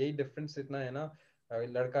यही डिफरेंस इतना है ना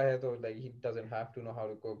लड़का है तो like he doesn't have to know how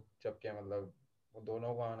to cook जबकि मतलब वो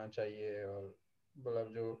दोनों को आना चाहिए और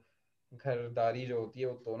मतलब जो घरदारी जो होती है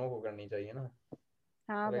वो दोनों को करनी चाहिए ना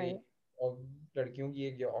हाँ मतलब भाई, एक और लड़कियों की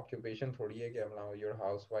एक ऑक्यूपेशन थोड़ी है कि मतलब your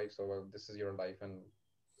housewife so this is your life and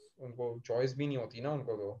उनको चॉइस भी नहीं होती ना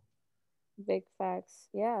उनको तो बिग फैक्ट्स,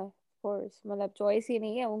 या ऑफ कोर्स, मतलब चॉइस ही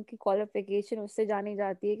नहीं है, उनकी क्वालिफिकेशन उससे जानी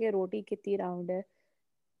जाती है कि रोटी कितनी राउंड है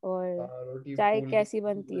और रोटी चाय फूल कैसी हो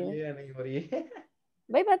बनती रही है। है या नहीं हो रही है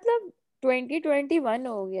भाई मतलब 2021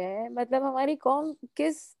 हो गया है, मतलब हमारी कौम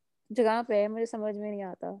किस जगह पे है, मुझे समझ में नहीं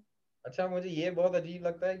आता। अच्छा मुझे ये बहुत अजीब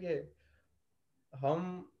लगता है कि हम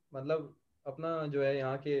मतलब अपना जो है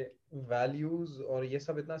यहाँ के वैल्यूज और ये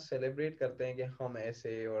सब इतना सेलिब्रेट करते हैं कि हम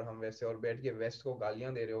ऐसे और हम वैसे और बैठ के वेस्ट को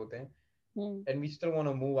गालियां दे रहे होते हैं हम्म, and we still want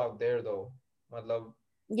to move out there दो मतलब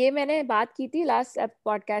ये मैंने बात की थी लास्ट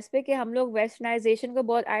पॉडकास्ट पे कि हम लोग वेस्टर्नाइजेशन को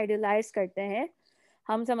बहुत आइडियलाइज करते हैं।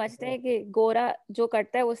 हम समझते हैं कि गोरा जो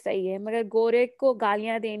करता है वो सही है, मगर गोरे को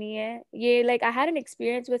गालियां देनी है, ये like I had an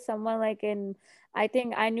experience with someone like in, I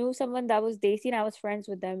think I knew someone that was Desi and I was friends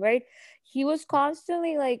with them, right? He was constantly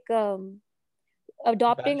like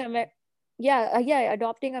adopting bash yeah,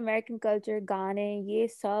 adopting American culture, गाने ये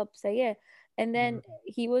सब सही है, and then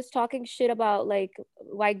he was talking shit about like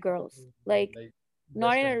white girls, like like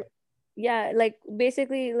not in western a, yeah, like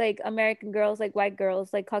basically like American girls, like white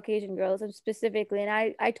girls, like Caucasian girls specifically,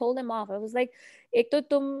 and I told him off. I was like, एक तो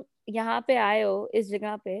तुम यहाँ पे आए हो इस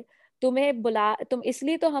जगह पे, तुम्हें बुला, तुम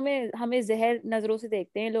इसलिए तो हमें हमें जहर नजरों से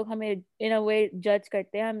देखते हैं लोग, हमें इन अ वे जज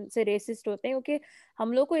करते हैं, हमसे रेसिस्ट होते हैं क्योंकि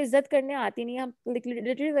हम लोग को इज्जत करने आती नहीं। हम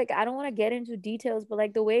literally like I don't want to get into details, but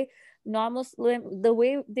like the way non Muslim, the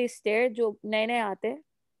way they stair, जो नए नए आते हैं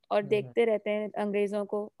और देखते रहते हैं अंग्रेजों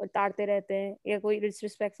को और ताड़ते रहते हैं या कोई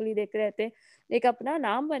डिसरिस्पेक्टफुली देखते रहते हैं। एक अपना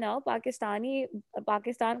नाम बनाओ पाकिस्तानी,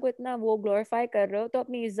 पाकिस्तान को इतना वो ग्लोरीफाई कर रहे हो तो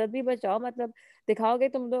अपनी इज्जत भी बचाओ, मतलब दिखाओगे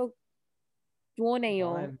तुम लोग वो नहीं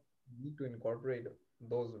हो। हाँ need to incorporate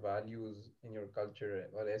those values in your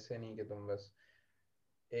culture और ऐसे नहीं कि तुम बस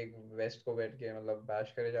एक वेस्ट को बैठ के मतलब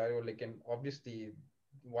बैश करे जा रहे हो लेकिन obviously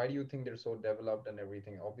why do you think they're so developed and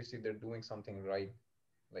everything obviously they're doing something right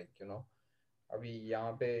like you know अभी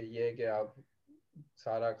यहाँ पे ये है कि आप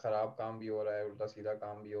सारा खराब काम भी हो रहा है उल्टा सीधा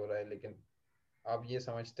काम भी हो रहा है लेकिन आप ये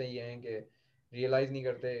समझते ही हैं कि रियलाइज नहीं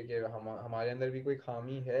करते कि हम हमारे अंदर भी कोई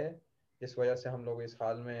खामी है जिस वजह से हम लोग इस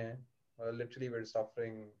हाल में हैं literally we are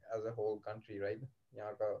suffering as a whole country right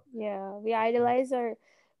यहाँ का Yeah, we idolize our,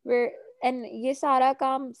 we're, and ये सारा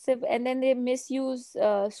काम सिर्फ, and then they misuse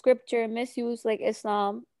scripture, misuse like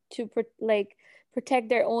Islam to like protect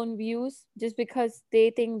their own views just because they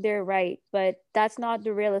think they're right, but that's not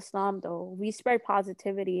the real Islam though. We spread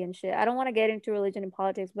positivity and shit. I don't want to get into religion and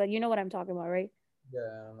politics, but you know what I'm talking about, right?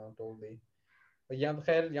 yeah no totally यहाँ तो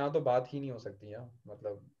खैर यहाँ तो बात ही नहीं हो सकती यार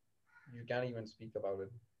मतलब you can't even speak about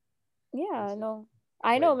it Yeah, it's no,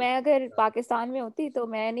 I know, like मैं अगर पाकिस्तान में होती तो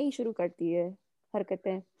मैं नहीं शुरू करती है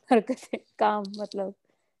हरकतें, हरकतें काम मतलब।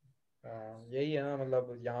 यही है ना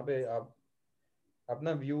मतलब यहाँ पे आप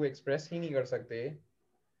अपना व्यू एक्सप्रेस ही नहीं कर सकते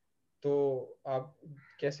तो आप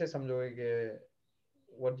कैसे समझोगे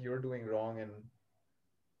कि what you are doing wrong and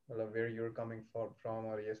मतलब where you are coming from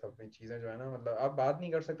और ये सब चीजें जो है ना मतलब आप बात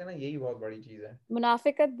नहीं कर सकते ना यही बहुत बड़ी चीज है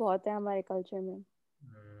मुनाफिकत बहुत है हमारे कल्चर में,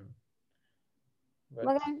 बट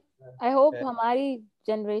मगर आई होप हमारी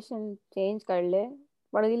जनरेशन चेंज कर ले,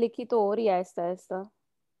 पढ़ी लिखी तो हो रही है आहिस्ता आहिस्ता।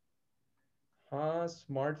 हाँ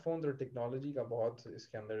स्मार्टफोन्स और टेक्नोलॉजी का बहुत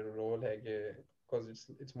इसके अंदर रोल है कि because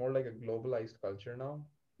it's more like a globalised culture now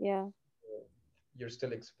या you're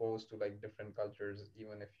still exposed to like different cultures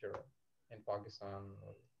even if you're in Pakistan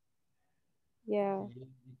या ये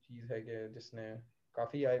एक चीज है कि जिसने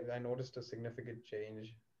काफी I noticed a significant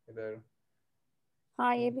change इधर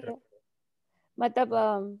हाँ ये भी है,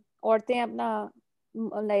 मतलब औरतें अपना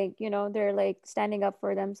like you know they're like standing up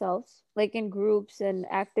for themselves like in groups and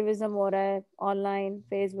activism हो रहा है online,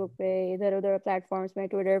 Facebook पे, इधर उधर platforms में,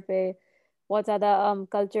 Twitter पे बहुत ज़्यादा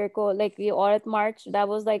culture को like ये औरत march, that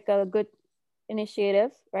was like a good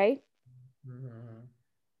initiative, right?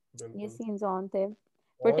 ये बिल्कुल scenes on थे, और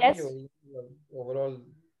भी हो protest, रही ओवरऑल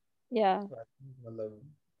yeah, मतलब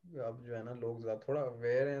अब जो है ना लोग थोड़ा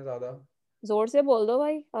अवेयर हैं ज्यादा जोर से बोल दो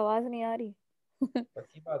भाई, आवाज नहीं आ रही।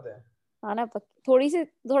 पक्की बात है हाँ ना, थोड़ी सी,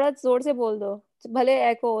 थोड़ा जोर से बोल दो, भले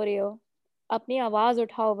एको हो रही हो। अपनी आवाज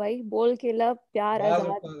उठाओ भाई, बोल के लब प्यार आवाज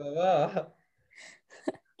आजाद। उठा बाबा।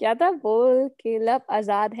 क्या था? बोल के लब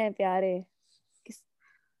आजाद हैं प्यारे। किस,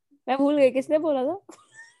 मैं भूल गई किसने बोला था।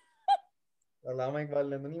 अलामा इकबाल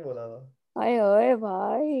ने तो नहीं बोला था? आए ओए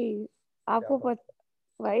भाई, क्या आपको पता।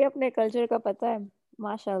 भाई अपने कल्चर का पता है,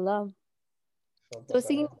 माशाल्लाह। सब तो पता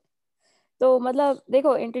सीन, है। तो मतलब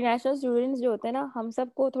देखो, इंटरनेशनल स्टूडेंट्स जो होते हैं ना, हम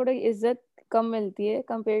सबको थोड़ी इज्जत कम मिलती है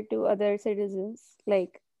compare to other citizens,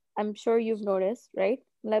 like I am sure you notice, right?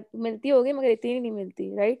 मतलब मिलती होगी मगर इतनी नहीं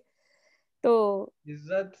मिलती, राइट? तो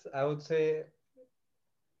इज्जत आई वुड से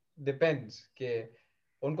डिपेंड्स कि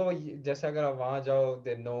उनको जैसे अगर आप वहां जाओ,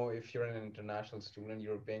 they know if you are an international student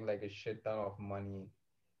you are paying like a shit ton of money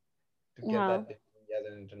to get that हाँ, degree as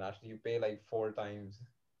an international. You pay like 4 times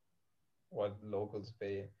what locals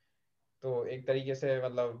pay. तो एक तरीके से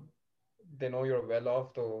मतलब they know you're well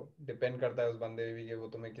off, तो depend करता है उस बंदे पे भी कि वो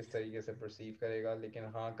तुम्हें किस तरीके से परसीव करेगा। लेकिन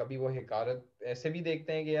हाँ, कभी वो हिकारत ऐसे भी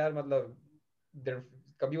देखते हैं कि यार मतलब they're-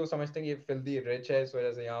 कभी वो समझते हैं कि ये फिल्दी रिच है इस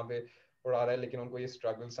वजह से यहाँ पे उड़ा रहा है, लेकिन उनको ये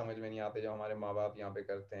स्ट्रगल समझ में नहीं आते जो हमारे माँ बाप यहाँ पे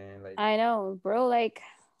करते हैं like. I know bro, like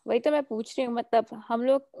वही तो मैं पूछ रही हूँ। मतलब हम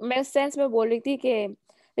लोग, मैं उस सेंस में बोल रही थी कि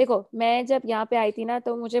देखो, मैं जब यहाँ पे आई थी ना,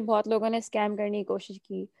 तो मुझे बहुत लोगों ने स्कैम करने की कोशिश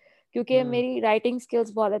की, क्योंकि हम्म मेरी राइटिंग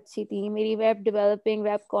स्किल्स बहुत अच्छी थी, मेरी web developing,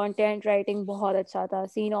 web content writing बहुत अच्छा था,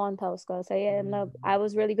 सीन ऑन था उसका, सही है। मतलब I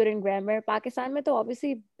was really good in grammar. Pakistan में तो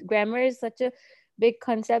obviously grammar is such a big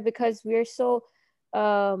concept because we are so,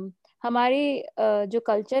 हमारी जो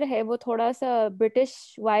कल्चर है वो थोड़ा सा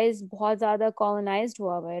ब्रिटिश वाइज बहुत ज्यादा कॉलोनाइज्ड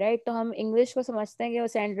हुआ हुआ है, राइट? तो हम इंग्लिश को समझते हैं कि वो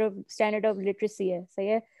स्टैंडर्ड ऑफ लिटरेसी है, सही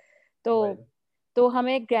है। तो राइट। तो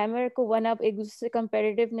हमें ग्रामर को वन अप, एक दूसरे से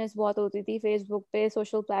कंपेटिटिवनेस बहुत होती थी फेसबुक पे,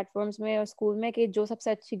 सोशल प्लेटफॉर्म्स में और स्कूल में, कि जो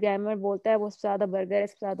सबसे अच्छी ग्रामर बोलता है वो सबसे ज्यादा बर्गर है,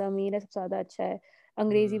 सबसे ज्यादा अमीर है, सबसे ज्यादा अच्छा है,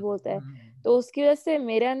 अंग्रेजी बोलता है। तो उसकी वजह से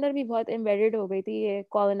मेरे अंदर भी बहुत एम्बेडेड हो गई थी ये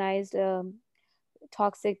colonised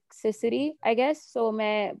toxicity, I guess. So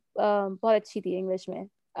मैं बहुत अच्छी थी इंग्लिश में।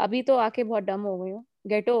 अभी तो आके बहुत डम हो गई हूँ,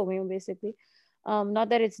 गेटो हो गई हूँ basically. Not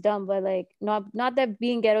that it's dumb, but like not that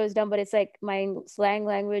being ghetto is dumb, but it's like my slang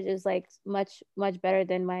language is like much better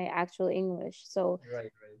than my actual English. So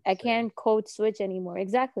right right I सही। can't code switch anymore.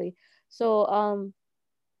 Exactly. So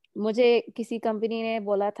मुझे किसी company ने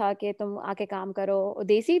बोला था कि तुम आके काम करो।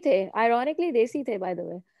 देसी थे, ironically देसी थे, by the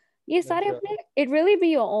way। ये सारे अच्छा। अपने, it really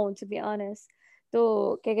be your own to be honest। तो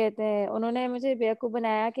क्या कहते हैं, उन्होंने मुझे बेवकूफ़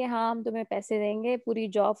बनाया कि हाँ हम तुम्हें पैसे देंगे, पूरी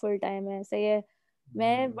जॉब फुल टाइम है, सही है।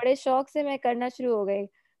 मैं हम्म बड़े शौक से मैं करना शुरू हो गई,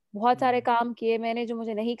 बहुत सारे काम किए मैंने जो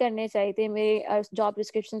मुझे नहीं करने चाहिए थे, मेरे जॉब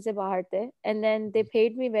डिस्क्रिप्शन से बाहर थे, and then they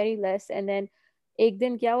paid me very less. And then एक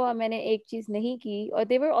दिन क्या हुआ, मैंने एक चीज नहीं की, और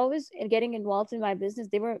they were always getting involve in my business,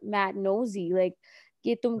 they were mad nosy, like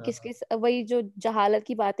कि तुम किस हाँ। किस, वही जो जहालत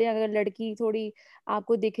की बातें, अगर लड़की थोड़ी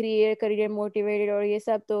आपको दिख रही है करियर मोटिवेटेड और ये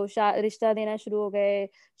सब, तो रिश्ता देना शुरू हो गए,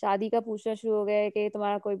 शादी का पूछना शुरू हो गए कि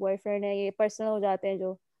तुम्हारा कोई बॉयफ्रेंड है, ये पर्सनल हो जाते हैं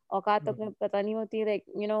जो औकात तक में पता नहीं होती, like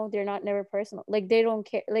you know they're not never personal, like they don't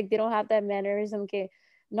care, like they don't have that mannerism के,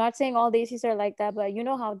 not saying all Desis are like that, but you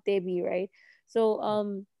know how they be, right? So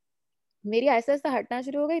मेरी ऐसा ऐसा हटना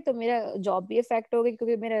शुरू हो गई, तो मेरा जॉब भी इफेक्ट हो गई,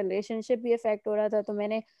 क्योंकि मेरा रिलेशनशिप भी इफेक्ट हो रहा था। तो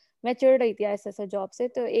मैं चिढ़ रही थी ऐसा ऐसा जॉब से,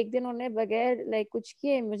 तो एक दिन उन्होंने बगैर लाइक कुछ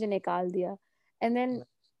किए मुझे निकाल दिया। एंड देन,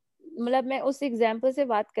 मतलब मैं उस एग्जाम्पल से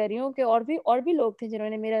बात कर रही हूँ कि और भी लोग थे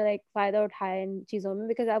जिन्होंने मेरा लाइक फायदा उठाया इन चीजों में,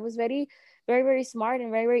 because I was very very very smart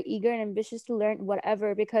and very very eager and ambitious to learn whatever,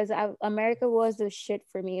 because America was the shit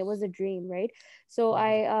for me, it was a dream, right? So I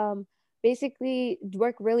basically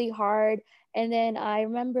worked really hard, and then I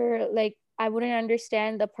remember like I wouldn't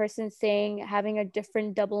understand the person saying, having a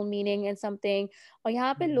different double meaning in something। और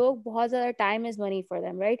यहाँ पे लोग बहुत ज़्यादा time is money for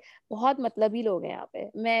them, right? बहुत मतलबी लोग हैं यहाँ पे।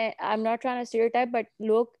 मैं I'm not trying to stereotype, but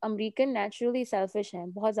लोग अमेरिकन naturally selfish हैं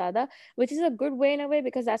बहुत ज़्यादा, which is a good way in a way,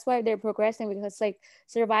 because that's why they're progressing, because it's like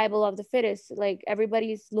survival of the fittest, like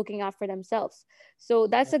everybody's looking out for themselves, so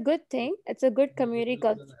that's a good thing, it's a good community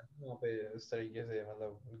liberalism है ना वहाँ पे इस तरीके से,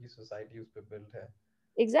 मतलब उनकी society उस पे बिल्ट है।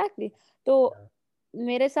 exactly। तो Yeah.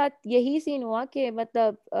 मेरे साथ यही सीन हुआ कि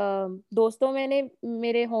मतलब दोस्तों, मैंने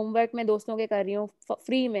मेरे होमवर्क में दोस्तों के कर रही हूँ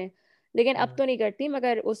फ्री में, लेकिन अब तो नहीं करती,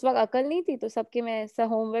 मगर उस वक्त अकल नहीं थी, तो सबके मैं ऐसा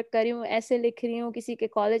होमवर्क कर रही हूँ, ऐसे लिख रही हूँ, किसी के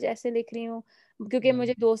कॉलेज ऐसे लिख रही हूँ, क्योंकि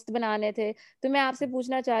मुझे दोस्त बनाने थे। तो मैं आपसे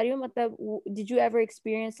पूछना चाह रही हूँ, मतलब did you ever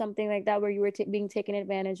experience something like that where you were being taken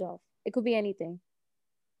advantage of? It could be anything.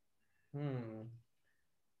 Hmm.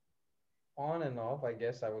 On and off, I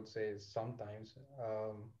guess I would say sometimes.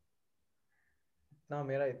 ना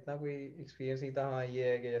मेरा इतना कोई एक्सपीरियंस नहीं था। हाँ ये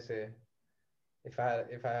है कि जैसे if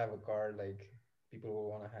I have a car, like people will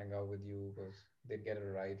want to hang out with you because they'd get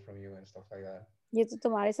a ride from you and stuff like that. ये तो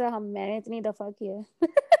तुम्हारे साथ हम मैंने इतनी दफा किया है.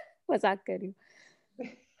 मजाक कर रही हूँ.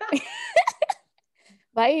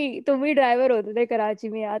 भाई तुम ही ड्राइवर होते थे कराची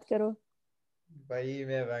में, याद करो. भाई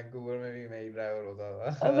मैं वैंकूवर में भी मैं ही ड्राइवर होता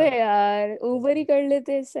था. अबे यार उबर ही कर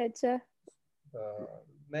लेते इससे अच्छा.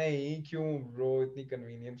 नहीं क्यों ब्रो, इतनी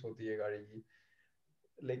कन्वीनियंस होती है गाड़ी की.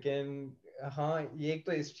 लेकिन हाँ, ये एक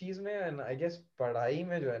तो इस चीज में आई गेस पढ़ाई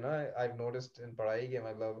में जो है ना, आई नोटिस्ड इन पढ़ाई के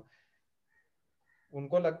मतलब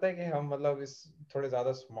उनको लगता है कि हम मतलब इस थोड़े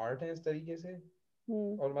ज्यादा स्मार्ट हैं इस तरीके से.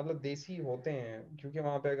 और मतलब देसी होते हैं क्योंकि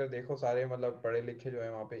वहाँ पे अगर देखो सारे मतलब पढ़े लिखे जो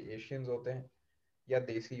है वहाँ पे एशियंस होते हैं या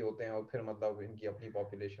देसी होते हैं, और फिर मतलब इनकी अपनी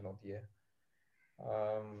पॉपुलेशन होती है.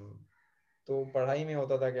 तो पढ़ाई में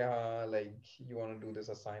होता था कि हाँ like you want to do this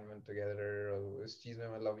assignment together, और इस चीज में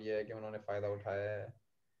मतलब ये है कि उन्होंने फायदा उठाया है,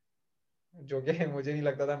 जो कि मुझे नहीं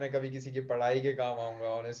लगता था मैं कभी किसी की पढ़ाई के काम आऊंगा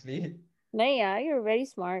ऑनेस्टली. नहीं यार, you're very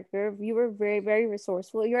smart. You were very very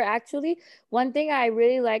resourceful. You're actually one thing I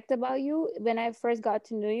really liked about you when I first got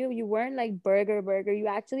to know you. You weren't like burger. You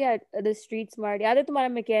actually had the street smart. याद है तुम्हारा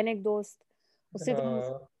mechanic दोस्त, उससे तुम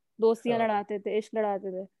हाँ. दोस्तियां हाँ, लड़ाते थे, इश्क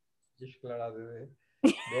लड़ाते थे. इश्क लड़ाते थे.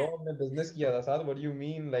 ब्रो हमने बिजनेस किया था साथ. What do you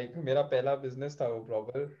mean, like मेरा पहला बिजनेस था वो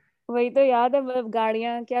प्रॉपर. वही तो याद है, मतलब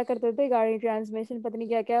गाड़ियां क्या करते थे, गाड़ी ट्रांसमिशन पता नहीं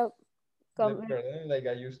क्या क्या कम. फ्लिप कर दें,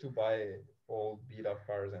 like I used to buy old beat up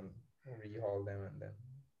cars and rehaul them and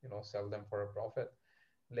then sell them for a profit.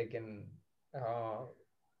 लेकिन हाँ,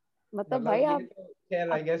 मतलब भाई मतलब ये आप, तो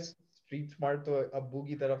खैर आई आप गेस स्ट्रीट स्मार्ट तो अब्बू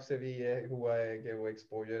की तरफ से भी ये हुआ है कि वो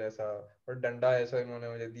एक्सपोजर ऐसा और डंडा ऐसा इन्होंने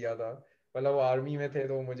मुझे दिया था. मतलब वो आर्मी में थे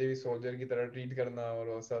तो मुझे भी सोल्जर की तरह ट्रीट करना और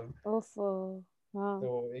वो सब. उफ. तो हाँ.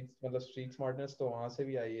 एक मतलब स्ट्रीट स्मार्टनेस तो वहां से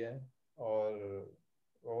भी आई है. और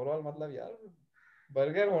ओवरऑल मतलब यार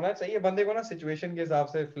बर्गर होना चाहिए बंदे को ना, सिचुएशन के हिसाब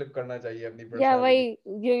से फ्लिप करना चाहिए अपनी या वही,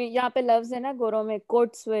 पर्सनालिटी. यहाँ पे लफ्ज है ना गोरों में,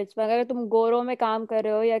 कोड स्विच. अगर तुम गोरों में काम कर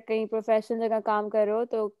रहे हो या कहीं प्रोफेशनल जगह काम कर रहे हो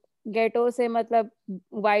तो गेटो से मतलब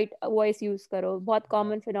वाइट वॉइस यूज करो. बहुत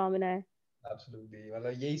कॉमन फिनोमेना है. एब्सोल्युटली,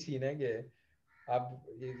 मतलब यही सीन है कि आप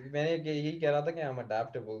मैंने यही कह रहा था कि हम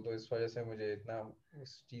अडेप्टेबल, तो इस वजह से मुझे इतना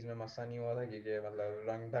उस चीज में मसा नहीं हुआ था कि मतलब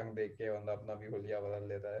रंग ढंग देख के बंदा अपना भी हुलिया बदल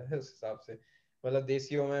लेता है उस हिसाब से. मतलब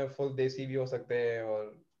देसियों में फुल देसी भी हो सकते हैं, और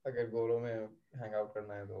अगर गोरों में हैंग आउट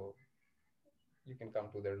करना है तो you can come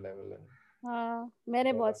to their level and हाँ,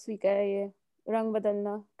 मैंने ऑल बहुत सीखा है ये रंग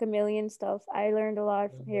बदलना, chameleon stuff. I learned a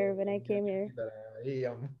lot here when I came gadget here. की तरह है भाई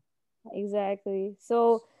हम. Exactly. So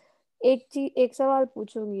एक चीज, एक सवाल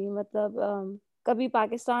पूछूंगी, मतलब कभी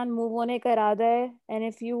पाकिस्तान मूव होने का इरादा है? And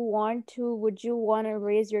if you want to, would you want to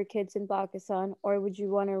raise your kids in Pakistan or would you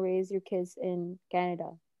want to raise your kids in Canada?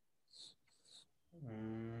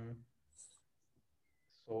 Mm,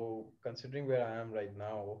 so considering where I am right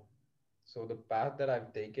now, so the path that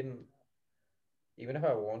I've taken, even if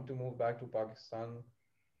I want to move back to Pakistan,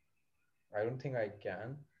 I don't think I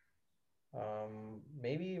can.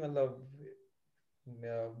 Maybe मतलब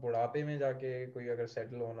बुढ़ापे में जाके कोई अगर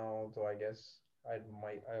settle होना हो तो I guess I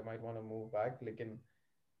might want to move back. लेकिन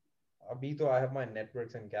अभी तो I have my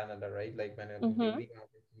networks in Canada, right? Like मैंने अपनी Mm-hmm. डिग्री कहाँ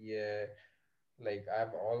पे की है. Like I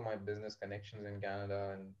have all my business connections in Canada,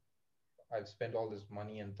 and I've spent all this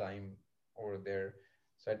money and time over there.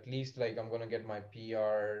 So at least like I'm gonna get my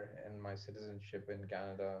PR and my citizenship in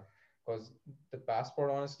Canada, because the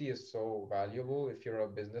passport honestly is so valuable if you're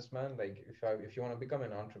a businessman. Like if you want to become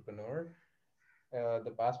an entrepreneur,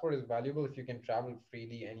 the passport is valuable if you can travel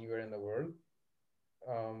freely anywhere in the world.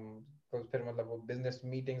 तो फिर मतलब वो business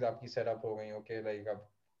meetings आपकी setup हो गई. Okay like अब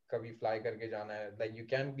कभी fly करके जाना है, like you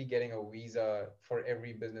can be getting a visa for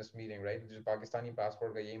every business meeting, right? जो पाकिस्तानी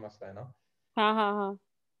पासपोर्ट का यही मसला है ना. हाँ हाँ हाँ.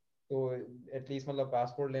 तो एटलीस्ट मतलब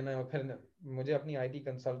पासपोर्ट लेना है और फिर मुझे अपनी आईटी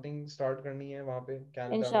कंसल्टिंग स्टार्ट करनी है वहाँ पे कनाडा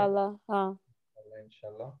में इंशाल्लाह. हाँ.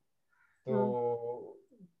 इंशाल्लाह. तो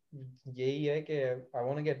हाँ. यही है कि I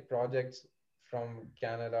want to get projects from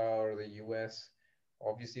Canada और the US.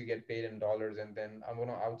 Obviously you get paid in dollars, and then I'm going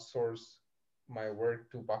to outsource my work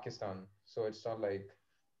to Pakistan, so it's not like,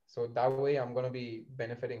 so that way I'm going to be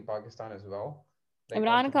benefiting Pakistan as well, like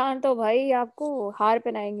Imran ultimately. Khan तो भाई आपको हार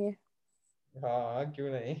पहनाएंगे. हाँ क्यों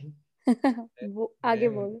नहीं. वो मैं आगे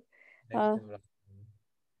हूँ बोलो. नेक्स्ट हाँ. Imran.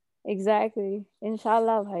 Exactly.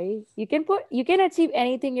 Inshallah, bhai. You can achieve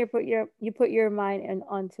anything you put your mind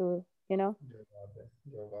and onto, you know? जो बात है,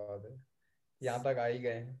 जो बात है. यहाँ तक आ ही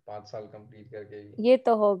गए 5 साल कंप्लीट करके भी. ये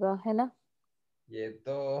तो होगा, है ना? ये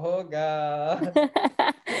तो होगा।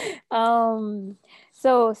 um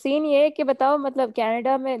so सीन ये है कि बताओ मतलब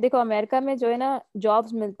कनाडा में देखो अमेरिका में जो है ना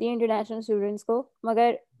जॉब्स मिलती हैं इंटरनेशनल स्टूडेंट्स को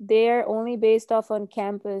मगर they are only based off on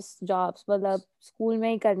campus jobs मतलब स्कूल में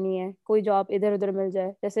ही करनी है कोई जॉब इधर उधर मिल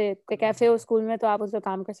जाए जैसे कैफे हो स्कूल में तो आप उसमें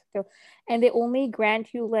काम कर सकते हो and they only grant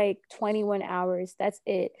you like 21 hours that's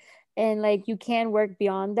it and like you can work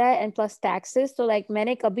beyond that and plus taxes so like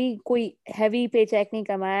मैंने कभी कोई heavy paycheck नहीं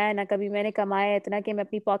कमाया ना कभी मैंने कमाया इतना कि मैं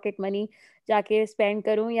अपनी पॉकेट मनी जाके स्पेंड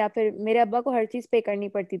करूं या फिर मेरे अब्बा को हर चीज पे करनी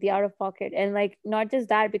पड़ती थी out of pocket and like not just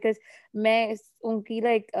that because मैं उनकी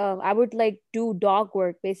like I would like do dog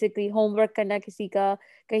work basically homework करना किसी का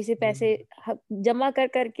कहीं से पैसे जमा कर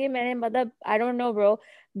करके मैंने मतलब I don't know bro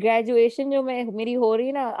graduation जो मैं मेरी हो रही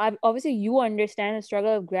है ना obviously you understand the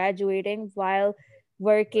struggle of graduating while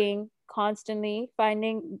working constantly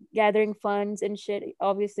finding gathering funds and shit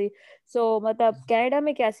obviously so मतलब कनाडा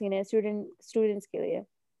में क्या सीन है स्टूडेंट्स के लिए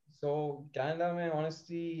सो कनाडा में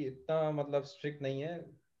ऑनेस्टली इतना मतलब स्ट्रिक्ट नहीं है,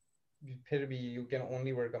 फिर भी you can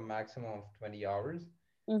only work a maximum of 20 hours,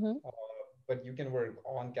 mm-hmm. but you can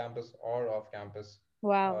work on campus or off campus.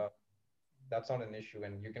 Wow. uh, that's not an issue,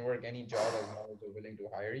 and you can work any job as long as they're willing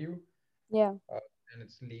to hire you. Yeah. And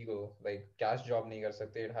it's legal, like cash job nahi kar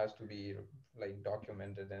sakte, it has to be like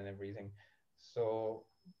documented and everything. So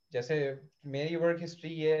जैसे मेरी work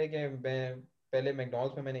history ये है कि मैं पहले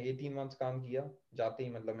McDonald's में मैंने 18 months काम किया, जाते ही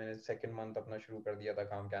मतलब मैंने सेकंड मंथ अपना शुरू कर दिया था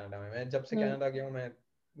काम कनाडा में। मैं जब से हम्म कनाडा गया हूँ मैं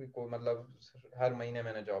को मतलब हर महीने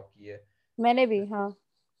मैंने जॉब की है। मैंने भी हाँ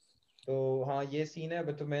तो हाँ ये सीन है,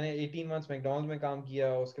 बट तो मैंने 18 मंथ्स मैकडॉनल्ड्स में काम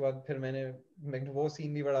किया, उसके बाद फिर वो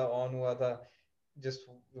सीन भी बड़ा ऑन हुआ था। जस्ट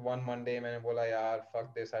वन मंडे मैंने बोला यार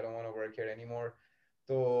fuck this, I don't want to work here anymore.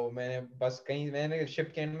 तो मैंने बस कहीं मैंने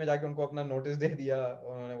शिफ्ट के एंड में जाके उनको अपना नोटिस दे दिया,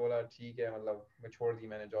 उन्होंने बोला ठीक है, मतलब मैं छोड़ दी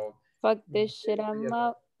मैंने job. fuck this shit I'm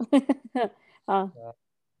out हाँ हाँ,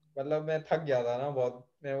 मतलब मैं थक गया था ना बहुत,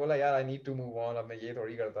 मैंने बोला यार I need to move on, अब मैं ये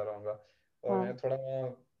थोड़ी करता रहूंगा। और हाँ मैं थोड़ा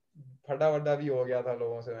फटा वड्डा भी हो गया था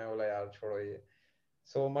लोगों से, मैं बोला यार छोड़ो ये।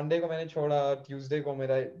 सो मंडे को मैंने छोड़ा, ट्यूसडे को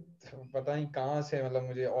मेरा पता नहीं कहाँ से मतलब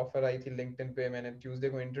मुझे ऑफर आई थी लिंक्डइन पे, मैंने ट्यूसडे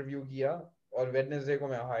को इंटरव्यू किया और वेडनेसडे को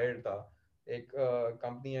मैं हायर्ड था। एक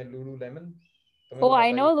कंपनी है लूलू लेमन, तुम्हें oh तो I पता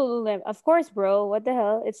ही know है। Lululemon of course bro what the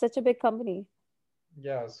hell it's such a big company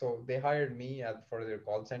Yeah, so they hired me for their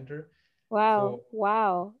call center. wow So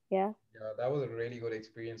wow yeah yeah, that was a really good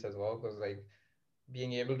experience as well, because like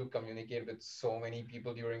being able to communicate with so many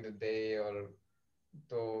people during the day, और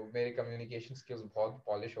तो मेरे communication skills बहुत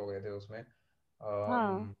polish हो गए थे उसमें।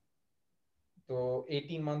 हाँ तो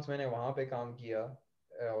 18 मंथ्स मैंने वहाँ पे काम किया,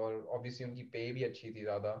 और ऑब्वियसली उनकी पे भी अच्छी थी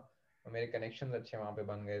ज़्यादा, और मेरे कनेक्शंस अच्छे वहाँ पे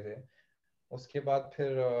बन गए थे। उसके बाद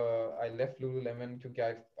फिर आई लेफ्ट लूलू लेमन, क्योंकि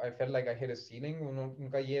आई आई fail like I hit a ceiling.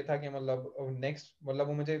 उनका ये था कि मतलब नेक्स्ट मतलब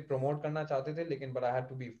वो मुझे प्रमोट करना चाहते थे, लेकिन but I had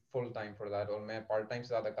to be full time for that, और मैं पार्ट टाइम से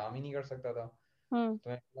ज़्यादा काम ही नहीं कर सकता था। hmm तो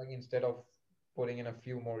मैंने बोला कि instead of putting in a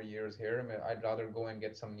few more years here, I'd rather go and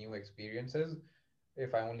get some new experiences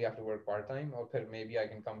if I only have to work part time, or फिर maybe I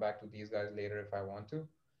can come back to these guys later if I want to.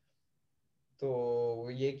 तो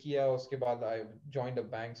ये किया, उसके बाद I joined a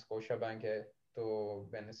bank, Scotia bank है, तो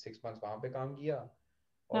मैंने 6 months वहाँ पे काम किया।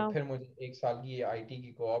 और no फिर मुझे एक साल की आईटी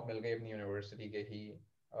की कोऑप मिल गई अपनी यूनिवर्सिटी के ही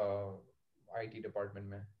आईटी डिपार्टमेंट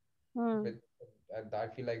में। hmm With I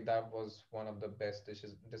feel like that was one of the best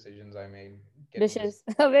decisions I made, getting this।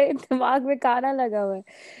 dishes अबे दिमाग में खाना लगा हुआ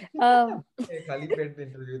है खाली पेट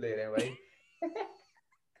इंटरव्यू दे रहे हैं भाई।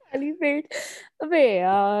 खाली पेट अबे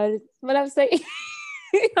यार मतलब सही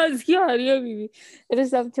हंसी आ रही है अभी भी अरे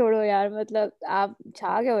सब छोड़ो यार मतलब आप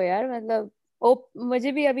छा गए हो यार मतलब ओ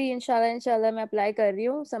मुझे भी अभी इंशाल्लाह इंशाल्लाह मैं अप्लाई कर रही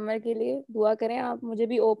हूँ समर के लिए दुआ करें आप मुझे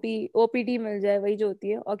भी ओपीटी मिल जाए वही जो होती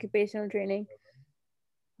है ऑक्यूपेशनल ट्रेनिंग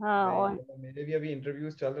हाँ नहीं और मतलब मेरे भी अभी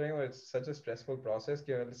इंटरव्यूज चल रहे हैं, और it's such a stressful process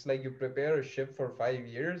कि it's like you prepare a ship for 5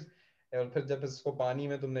 years, और फिर जब इसको पानी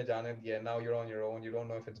में तुमने जाने दिया, now you are on your own, you don't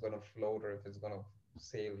know if it's gonna float और इफ इट्स गोना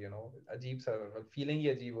सेल, अजीब सा फीलिंग ही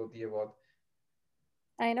अजीब होती है बहुत।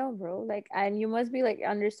 I know, bro. Like, and you must be like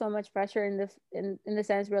under so much pressure in in the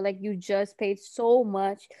sense where like you just paid so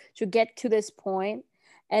much to get to this point,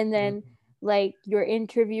 and then like your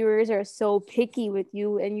interviewers are so picky with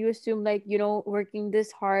you, and you assume like working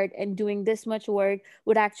this hard and doing this much work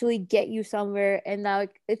would actually get you somewhere, and now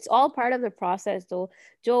like, it's all part of the process, though.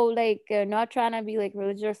 Joe, like not trying to be like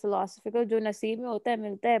religious or philosophical. जो नसीब में होता है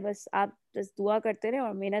मिलता है बस आप just दुआ करते रहे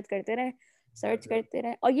और मेहनत करते रहे सर्च करते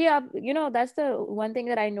रहे और ये आप that's the one thing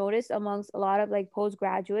that I noticed amongst a lot of like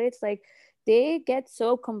postgraduates like they get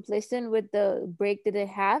so complacent with the break that they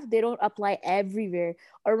have, they don't apply everywhere.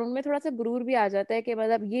 और उनमें थोड़ा सा गुरूर भी आ जाता है कि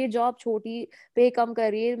मतलब ये जॉब छोटी पे कम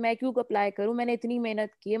कर रही है, मैं क्यों अप्लाई करूं, मैंने इतनी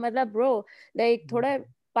मेहनत की है, मतलब ब्रो लाइक थोड़ा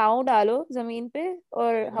पाँव डालो जमीन पे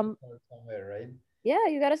और You gotta हम start somewhere, right? yeah,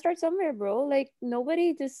 you gotta start somewhere, bro. Like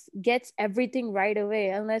nobody just gets everything right away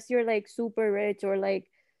unless you're like super rich or like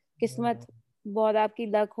Hmm. किस्मत बहुत आपकी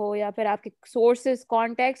luck हो या फिर आपके sources,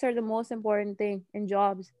 contacts are the most important thing in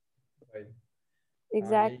jobs. Right.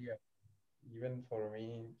 Exact. यही है. Even for me,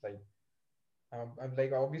 like I'm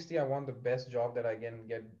like obviously I want the best job that I can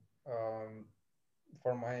get um,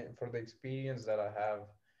 for the experience that I have.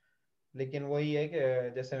 लेकिन वही है कि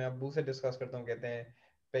जैसे मैं अब्बू से डिस्कस करता हूँ, कहते हैं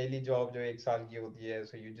पहली जॉब जो 1 साल की होती है,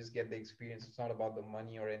 so you just get the experience, it's not about the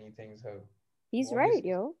money or anything. So He's right,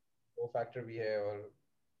 obviously yo. वो फैक्टर भी है. और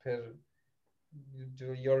फिर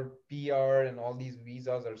जो your PR and all these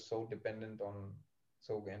visas are so dependent on,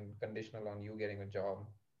 so and conditional on you getting a job.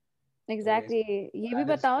 तो इस Exactly. ये भी added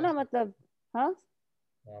बताओ ना stress. मतलब हाँ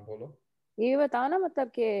हाँ बोलो. ये भी बताओ ना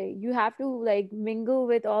मतलब कि you have to like mingle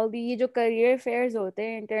with all the ये जो career fairs होते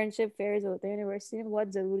हैं, internship fairs होते हैं यूनिवर्सिटी में,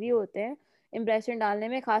 बहुत ज़रूरी होते हैं impression डालने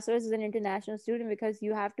में, खासतौर से as an international student, because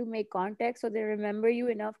you have to make contacts so they remember you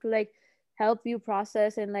enough to like help you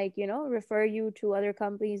process and like you know refer you to other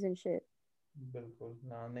companies and shit. बिल्कुल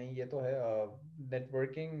ना, नहीं ये तो है.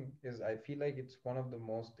 Networking is, I feel like it's one of the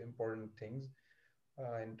most important things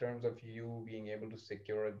in terms of you being able to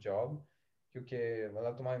secure a job. क्योंकि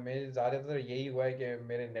मतलब तुम्हारे मेरे ज़्यादातर यही हुआ है कि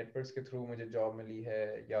मेरे नेटवर्क्स के थ्रू मुझे जॉब मिली है,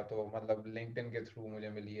 या तो मतलब लिंक्डइन के थ्रू मुझे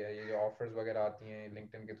मिली है. ये जो ऑफर्स वगैरह आती हैं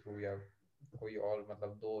लिंक्डइन के थ्रू, या कोई और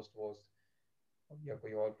मतलब दोस्त वोस्त, या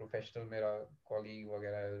कोई और प्रोफेशनल मेरा कॉलीग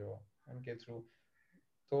वगैरह है जो, उनके थ्रू.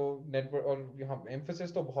 तो नेटवर्क, और यहाँ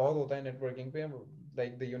एम्फोसिस तो बहुत होता है नेटवर्किंग पे.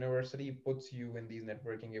 Like the university puts you in these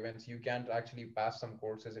networking events, you can't actually pass some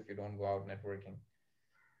courses if you don't go out networking.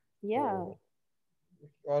 तो Yeah,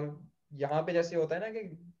 और यहाँ पे जैसे होता है ना कि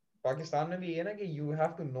पाकिस्तान में भी ये है ना कि you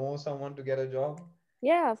have to know someone to get a job.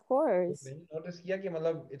 yeah, of तो course. मैंने नोटिस किया कि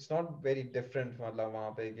मतलब इट्स नॉट वेरी डिफरेंट, मतलब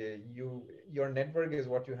वहाँ पे कि you, your network is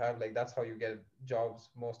what you have, like that's how you get jobs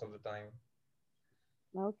most of the time.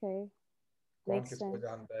 Okay, कौन makes किसको sense.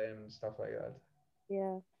 जानता है and stuff like that.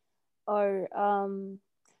 Yeah. Or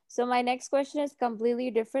so my next question is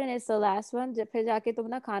completely different. It's the last one. जब फिर जाके तुम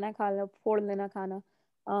ना खाना खा लो, फोड़ लेना खाना.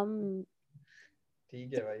 um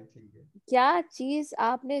ठीक है भाई, ठीक है. क्या चीज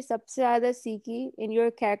आपने सबसे ज्यादा सीखी in your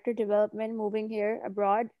character development moving here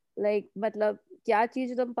abroad, like मतलब क्या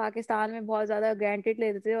चीज तुम पाकिस्तान में बहुत ज्यादा ग्रांटेड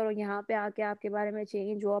लेते थे और यहाँ पे आके आपके बारे में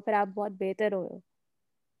चेंज हुआ, फिर आप बहुत बेहतर हो?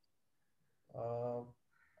 Uh,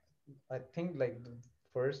 I think like the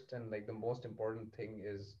first and like the most important thing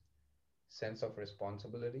is sense of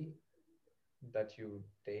responsibility that you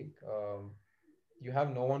take. You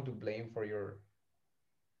have no one to blame for your,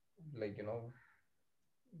 like,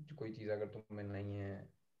 कोई चीज़ अगर तुम में नहीं है,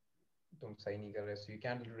 तुम सही नहीं कर रहे, so you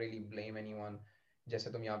can't really blame anyone.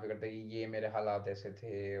 जैसे तुम यहाँ पे करते हैं, ये मेरे हालात ऐसे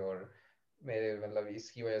थे, और मेरे मतलब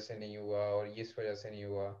इसकी वजह से नहीं हुआ, और इस वजह से नहीं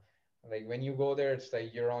हुआ. Like when you go there, it's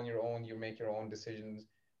like you're on your own, you make your own decisions,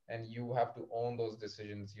 and you have to own those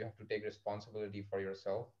decisions. You have to take responsibility for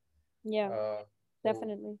yourself. Yeah, तो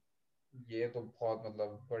definitely. ये तो बहुत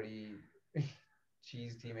मतलब बड़ी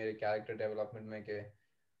चीज थी मेरे character development में कि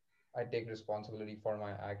I take responsibility for my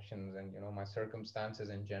actions and my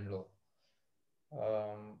circumstances in general.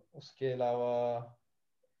 उसके अलावा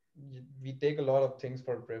we take a lot of things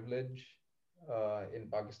for privilege in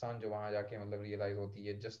Pakistan, जो वहाँ जाके मतलब realize होती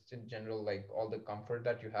है, just in general, like all the comfort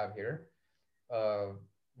that you have here,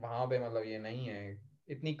 वहाँ पे मतलब ये नहीं है,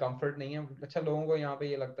 इतनी comfort नहीं है. अच्छा, लोगों को यहाँ पे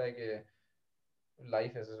ये लगता है कि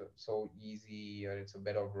life is so easy, or it's a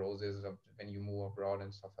bed of roses when you move abroad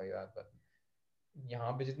and stuff like that. But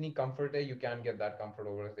यहाँ पे जितनी comfort है, you can't get that comfort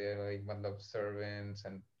over there, like मतलब servants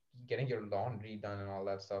and getting your laundry done and all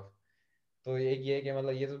that stuff. तो एक ये है कि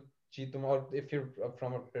मतलब ये सब चीज तुम, और if you're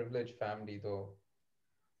from a privileged family, तो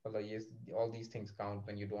मतलब ये all these things count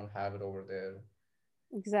when you don't have it over there.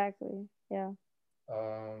 Exactly. Yeah.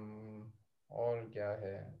 और क्या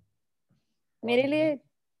है, और मेरे लिए ये.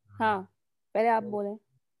 हाँ, पहले आप बोलो. बोले.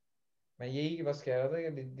 मैं यही बस कह रहा था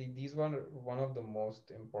कि these one of the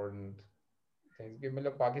most important things, कि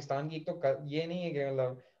मतलब पाकिस्तान की एक तो ये नहीं है कि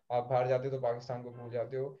मतलब आप बाहर जाते हो तो पाकिस्तान को भूल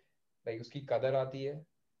जाते हो, लाइक उसकी कदर आती है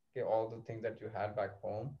कि all the things that you had back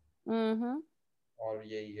home. हम्म. और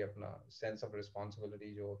यही है अपना सेंस ऑफ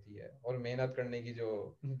रिस्पॉन्सिबिलिटी जो होती है, और मेहनत करने की जो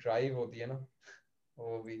ड्राइव होती है ना,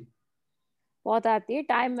 वो भी. बहुत आती है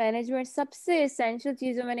टाइम मैनेजमेंट. सबसे एसेंशियल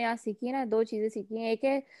चीज जो मैंने यहाँ सीखी है ना, दो चीजें सीखी हैं. एक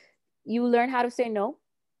है you learn how to say no,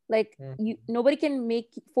 like hmm. you nobody can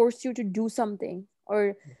make force you to do something,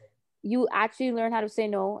 or you actually learn how to say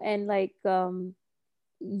no, and like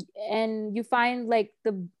and you find like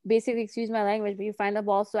the basically, excuse my language, but you find the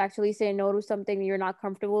balls to actually say no to something you're not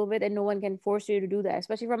comfortable with, and no one can force you to do that,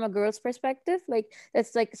 especially from a girl's perspective. Like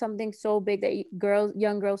that's like something so big that girls,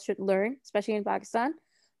 young girls should learn, especially in Pakistan.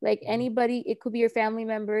 Like anybody, it could be your family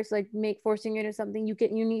members, like make forcing you to something,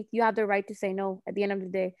 you have the right to say no at the end of the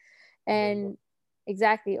day. बिल्कुल And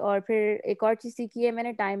exactly. और फिर एक और चीज सीखी है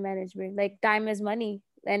मैंने, time management, like time is money,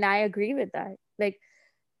 and I agree with that. Like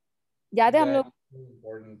याद है हम yeah लोग, it's so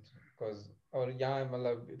important because और यहाँ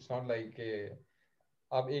मतलब it's not like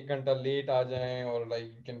आप 1 घंटा लेट आ जाएं और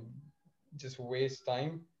like you can just waste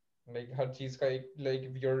time like हर चीज का एक like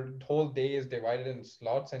if your whole day is divided in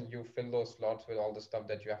slots and you fill those slots with all the stuff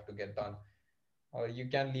that you have to get done or you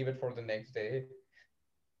can leave it for the next day.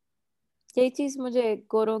 यही चीज मुझे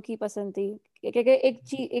गोरों की पसंद थी, क्योंकि एक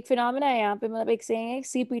चीज, एक फिनोमेना है यहाँ पे, मतलब एक सेइंग है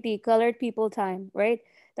CPT, colored people time, right?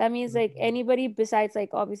 That means like anybody besides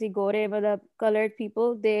like obviously gore, मतलब colored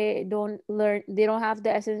people, they don't have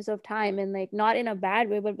the essence of time, and like not in a bad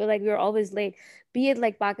way, but like we're always late, be it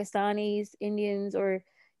like Pakistanis, Indians, or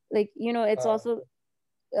like, you know, it's uh, also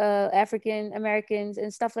African Americans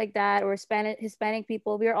and stuff like that, or Hispanic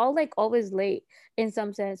people. We are all like always late in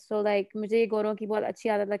some sense. So like मुझे गोरों की बहुत अच्छी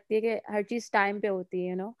आदत लगती है कि हर चीज time पे होती है,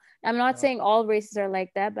 you know. I'm not uh, saying all races are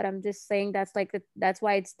like that, but I'm just saying that's like that's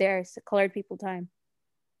why it's there. It's colored people time.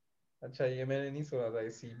 अच्छा ये मैंने नहीं सुना था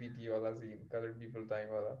ये CPT वाला सीन colored people time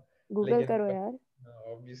वाला Google लेकिन करो यार।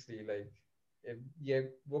 obviously like ये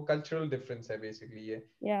वो cultural difference है basically ये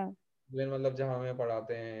Yeah, इवन मतलब जहाँ हमें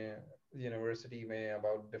पढ़ाते हैं यूनिवर्सिटी में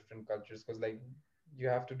about different cultures because like you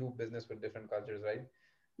have to do business with different cultures right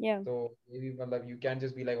yeah, तो ये भी मतलब you can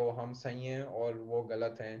just be like oh हम सही हैं और वो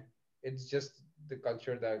गलत हैं it's just the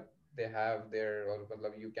culture that they have there और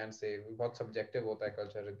मतलब यू कैन से बहुत सब्जेक्टिव होता है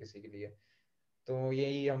कल्चर किसी के लिए तो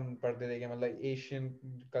यही हम पढ़ते थे कि मतलब एशियन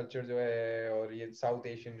कल्चर जो है और ये साउथ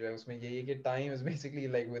एशियन जो है उसमें यही है कि time is basically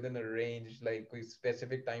like within a range like कोई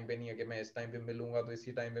स्पेसिफिक टाइम पे नहीं है कि मैं इस टाइम पे मिलूंगा तो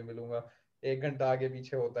इसी टाइम पे मिलूंगा 1 घंटा आगे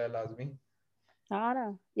पीछे होता है लाजमी हाँ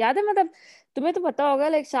ना, याद है, मतलब तुम्हें तो पता होगा,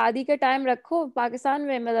 लाइक शादी का टाइम रखो पाकिस्तान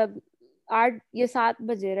में, मतलब 8 या 7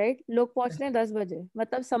 बजे, राइट, लोग पहुंच रहे हैं 10 बजे,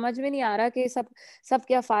 मतलब समझ में नहीं आ रहा कि सब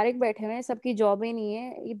क्या फारिग बैठे हुए हैं, सबकी जॉब ही नहीं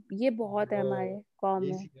है, ये बहुत है ब्रो हमारे कौम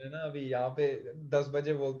ये में। सीन है ना अभी यहाँ पे 10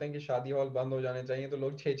 बजे बोलते हैं कि शादी हॉल बंद हो जाने चाहिए तो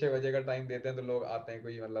लोग 6-6 बजे का टाइम देते हैं तो लोग आते हैं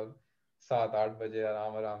कोई मतलब 7-8 बजे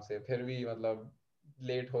आराम आराम से फिर भी मतलब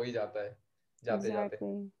लेट हो ही जाता है जाते जाते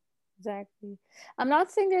Exactly. Exactly. I'm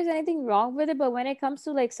not saying there's anything wrong with it, but when it comes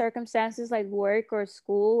to like circumstances like work or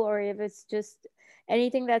school, or if it's just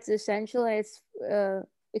anything that's essential, and it's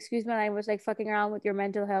excuse my language, like fucking around with your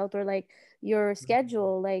mental health or like your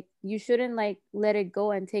schedule, like you shouldn't like let it go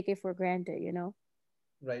and take it for granted, you know?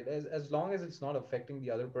 right as long as it's not affecting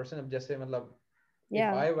the other person अब जैसे मतलब if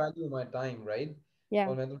Yeah. I value my time right Yeah.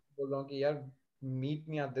 और मैं तुमसे बोल रहा हूँ कि यार meet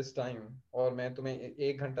me at this time और मैं तुम्हें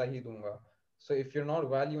 1 घंटा ही दूंगा so if you're not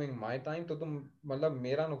valuing my time तो तुम मतलब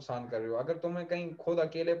मेरा नुकसान कर रहे हो अगर तुम्हें कहीं खुद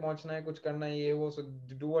अकेले पहुंचना है कुछ करना है ये वो so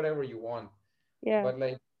do whatever you want Yeah. but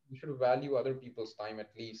like you should value other people's time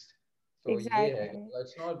at least तो ये है Exactly.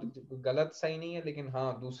 it's not गलत सही नहीं है लेकिन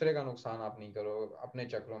हाँ दूसरे का नुकसान आप नहीं करो अपने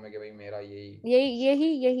चक्रों में कि भाई मेरा यही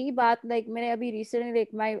यही बात, like मैंने अभी recently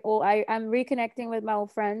like I'm reconnecting with my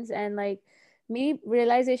old friends, and like me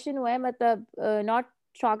realization हुआ है, मतलब not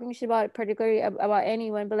talking shit about particularly about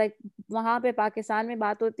anyone, but like वहाँ पे पाकिस्तान में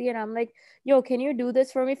बात होती है, and I'm like, yo, can you do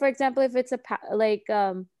this for me, for example, if it's like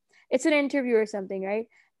it's an interview or something, right?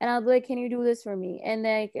 And I'll be like, can you do this for me? And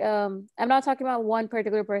like I'm not talking about one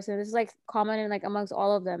particular person, this is like common and like amongst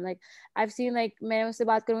all of them, like I've seen like मैं उससे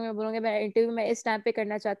बात करूंगी, मैं बोलूंगी मैं interview में इस time पे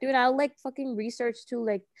करना चाहती हूँ, and I'll like fucking research too,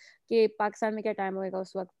 like कि पाकिस्तान में क्या टाइम होएगा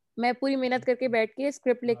उस वक्त, मैं पूरी मेहनत करके बैठ के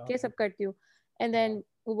स्क्रिप्ट लिख के सब करती हूँ, एंड देन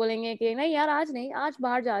वो बोलेंगे कि नहीं यार आज नहीं, आज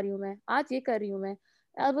बाहर जा रही हूँ मैं, आज ये कर रही हूँ मैं,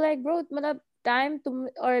 I'll be like bro, मतलब टाइम तुम,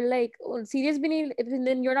 और like सीरियस भी नहीं,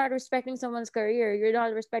 then you're not respecting someone's career, you're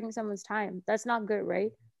not respecting someone's time, that's not good,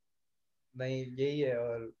 right? नहीं यही है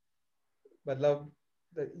और मतलब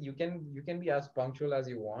you can be as punctual as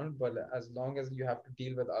you want but as long as you have to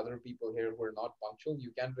deal with other people here who are not punctual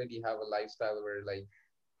you can't really have a lifestyle where like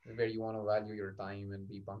where you want to value your time and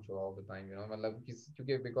be punctual all the time you know मतलब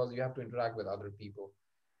क्योंकि because you have to interact with other people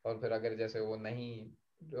और फिर अगर जैसे वो नहीं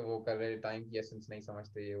वो कर रहे टाइम की एसेंस नहीं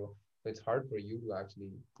समझते ये वो so it's hard for you to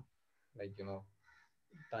actually like you know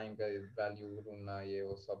time का वैल्यू ढूंढना ये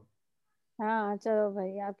वो सब हाँ चलो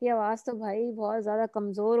भाई, आपकी आवाज तो भाई बहुत ज्यादा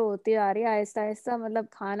कमजोर होती आ रही है आहिस्ता आहिस्ता, मतलब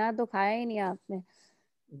खाना तो खाया ही नहीं आपने।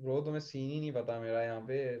 ब्रो तुम्हें सीन ही नहीं पता मेरा यहाँ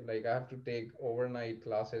पे like I have to take overnight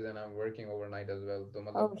classes and I am working overnight as well तो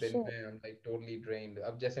मतलब Oh दिन shit. में I am like totally drained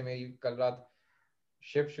अब जैसे मेरी कल रात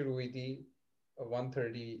शिफ्ट शुरू हुई थी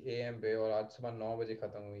 1:30 AM पे और आज सुबह 9 बजे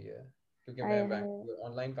खत्म हुई है क्योंकि मैं I वैंकूवर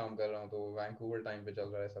ऑनलाइन काम कर रहा हूँ तो वैंकूवर टाइम पे चल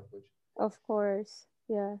रहा है सब कुछ of course.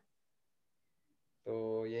 Yeah.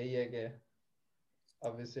 तो यही है कि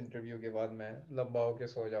अब इस इंटरव्यू के बाद मैं लंबा होके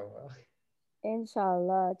सो जाऊंगा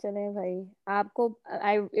Inshallah. चले भाई. आपको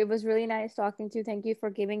it was really nice talking to you. Thank you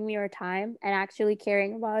for giving me your time and actually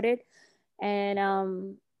caring about it. And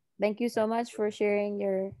thank you so much for sharing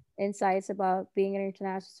your insights about being an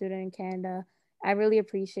international student in Canada. I really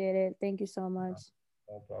appreciate it. Thank you so much.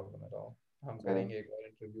 No problem at all हम So, करेंगे एक और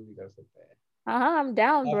interview भी कर सकते हैं I'm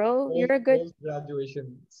down, bro. You're a good. Post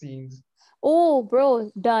graduation scenes Oh, bro,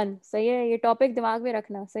 done. सही है ये टॉपिक दिमाग में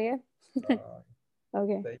रखना सही है.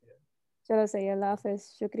 Okay. सही है चलो सही है. अल्लाह हाफिज.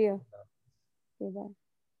 शुक्रिया. Bye.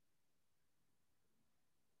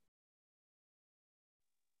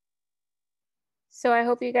 So I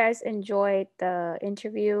hope you guys enjoyed the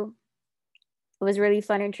interview. It was really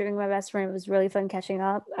fun interviewing my best friend. It was really fun catching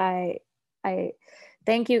up. I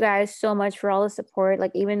thank you guys so much for all the support.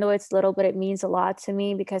 Like even though it's little, but it means a lot to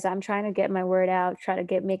me because I'm trying to get my word out, try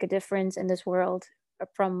to make a difference in this world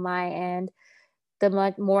from my end. The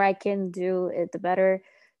much more I can do it, the better.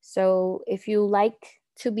 So if you like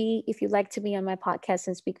to be on my podcast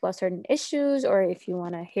and speak about certain issues, or if you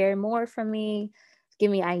want to hear more from me, give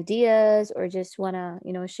me ideas, or just want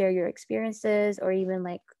to share your experiences, or even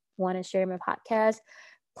like want to share my podcast,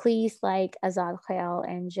 please like Azad Khayal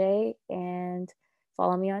NJ and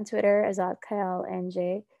follow me on Twitter, Azad Khayal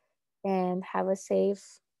NJ, and have a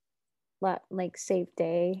safe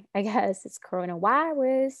day. I guess it's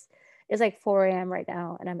coronavirus. It's like 4 a.m. right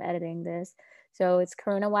now, and I'm editing this. So it's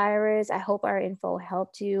coronavirus. I hope our info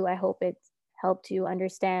helped you. I hope it helped you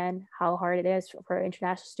understand how hard it is for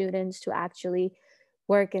international students to actually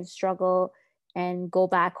work and struggle and go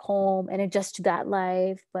back home and adjust to that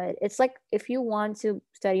life. But it's like if you want to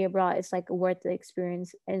study abroad, it's like worth the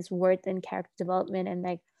experience and it's worth in character development and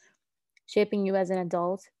like shaping you as an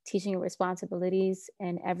adult, teaching you responsibilities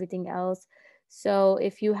and everything else. So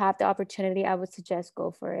if you have the opportunity, I would suggest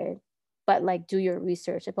go for it. But like do your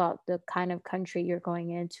research about the kind of country you're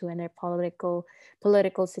going into and their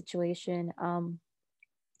political situation.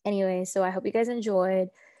 Anyway, so I hope you guys enjoyed.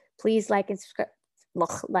 Please like and subscribe.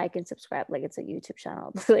 Like and subscribe like it's a YouTube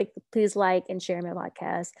channel. Like please like and share my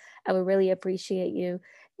podcast. I would really appreciate you.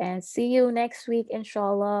 And see you next week,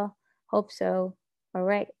 inshallah. Hope so. All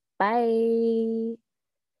right. Bye.